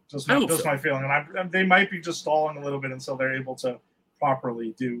 but just my feeling. And they might be just stalling a little bit until they're able to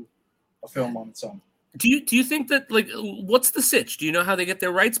properly do a film on its own. Do you think that, like, what's the sitch? Do you know how they get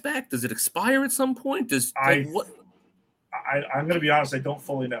their rights back? Does it expire at some point? I'm going to be honest. I don't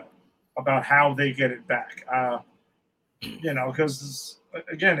fully know about how they get it back. Because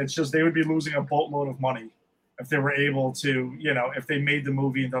again, it's just they would be losing a boatload of money if they were able to, if they made the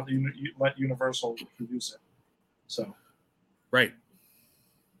movie and let Universal produce it. So, right.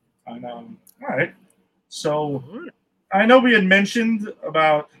 And, all right. So, I know we had mentioned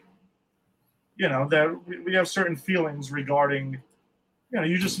about, that we have certain feelings regarding,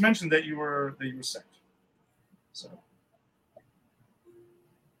 you just mentioned that you were sick. So,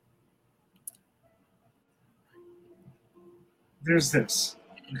 there's this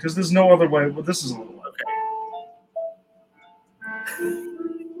because there's no other way. But this is a little.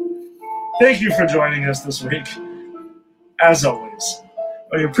 Thank you for joining us this week. As always,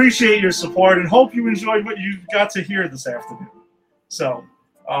 we appreciate your support and hope you enjoyed what you got to hear this afternoon. So,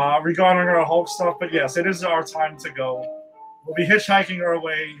 regarding our Hulk stuff, but yes, it is our time to go. We'll be hitchhiking our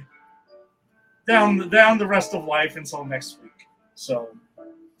way down the rest of life until next week. So,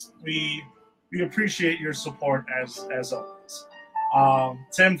 we appreciate your support as always.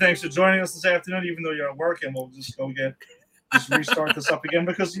 Tim, thanks for joining us this afternoon, even though you're at work, and we'll just restart this up again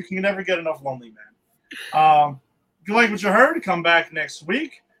because you can never get enough Lonely Man. If you like what you heard, come back next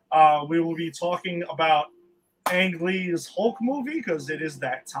week. We will be talking about Ang Lee's Hulk movie because it is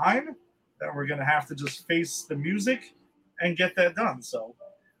that time that we're going to have to just face the music and get that done. So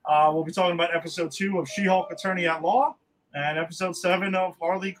we'll be talking about episode 2 of She-Hulk Attorney at Law and episode 7 of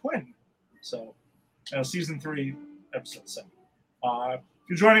Harley Quinn. So season 3, episode 7. If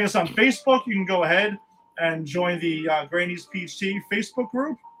you're joining us on Facebook, you can go ahead and join the Granny's Peach Tea Facebook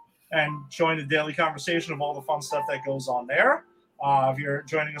group and join the daily conversation of all the fun stuff that goes on there. If you're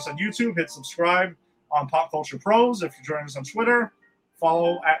joining us on YouTube, hit subscribe on Pop Culture Pros. If you're joining us on Twitter,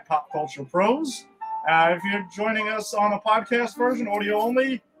 follow at Pop Culture Pros. If you're joining us on a podcast version, audio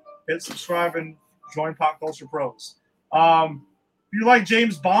only, hit subscribe and join Pop Culture Pros. If you like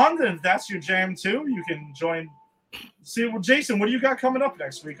James Bond, and if that's your jam too, you can join. Jason, what do you got coming up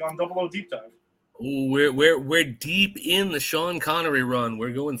next week on Double O Deep Dive? Ooh, we're deep in the Sean Connery run.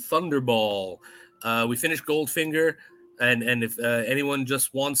 We're going Thunderball. We finished Goldfinger, and if anyone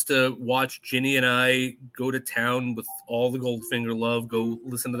just wants to watch Ginny and I go to town with all the Goldfinger love, go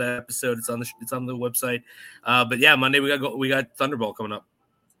listen to that episode. It's on the website. But yeah, Monday we got Thunderball coming up.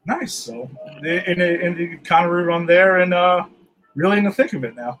 Nice. So in the Connery run there, and really in the thick of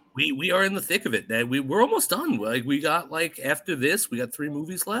it now. We are in the thick of it. We're almost done. Like we got after this, we got 3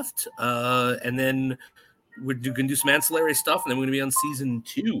 movies left, and then we're going to do some ancillary stuff, and then we're going to be on season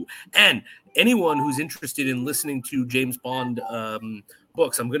 2. And anyone who's interested in listening to James Bond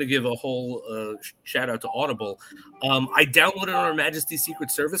books, I'm going to give a whole shout out to Audible. I downloaded on Her Majesty's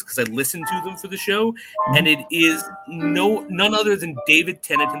Secret Service because I listened to them for the show, and it is none other than David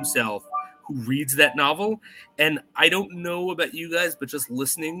Tennant himself who reads that novel. And I don't know about you guys, but just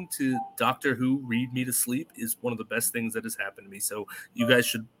listening to Doctor Who read me to sleep is one of the best things that has happened to me. So you guys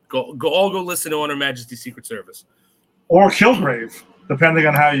should go listen to On Her Majesty's Secret Service. Or Kilgrave, depending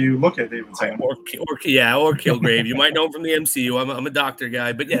on how you look at David Tennant. Or Kilgrave. You might know him from the MCU. I'm a doctor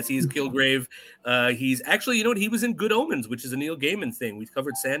guy, but yes, he's Kilgrave. He's actually, he was in Good Omens, which is a Neil Gaiman thing. We've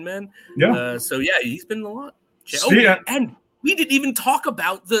covered Sandman. Yeah. So yeah, he's been in a lot. And we didn't even talk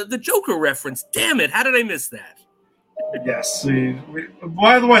about the Joker reference. Damn it. How did I miss that? Yes.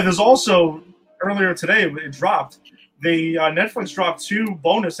 By the way, there's also, earlier today, it dropped. Netflix dropped a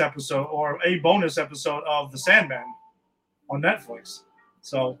bonus episode of The Sandman on Netflix.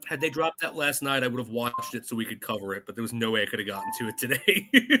 So had they dropped that last night, I would have watched it so we could cover it, but there was no way I could have gotten to it today.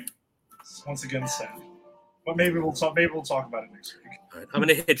 Once again, sad. But maybe we'll talk about it next week. All right, I'm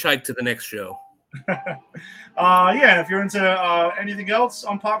gonna hitchhike to the next show. Yeah, if you're into anything else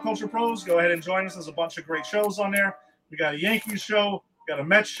on Pop Culture Pros, go ahead and join us. There's a bunch of great shows on there. We got a Yankees show, we got a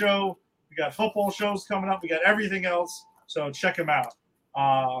Mets show, we got football shows coming up, we got everything else. So check them out.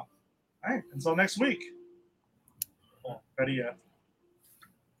 All right, until next week. Well, better yet.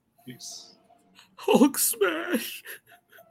 Peace. Hulk smash.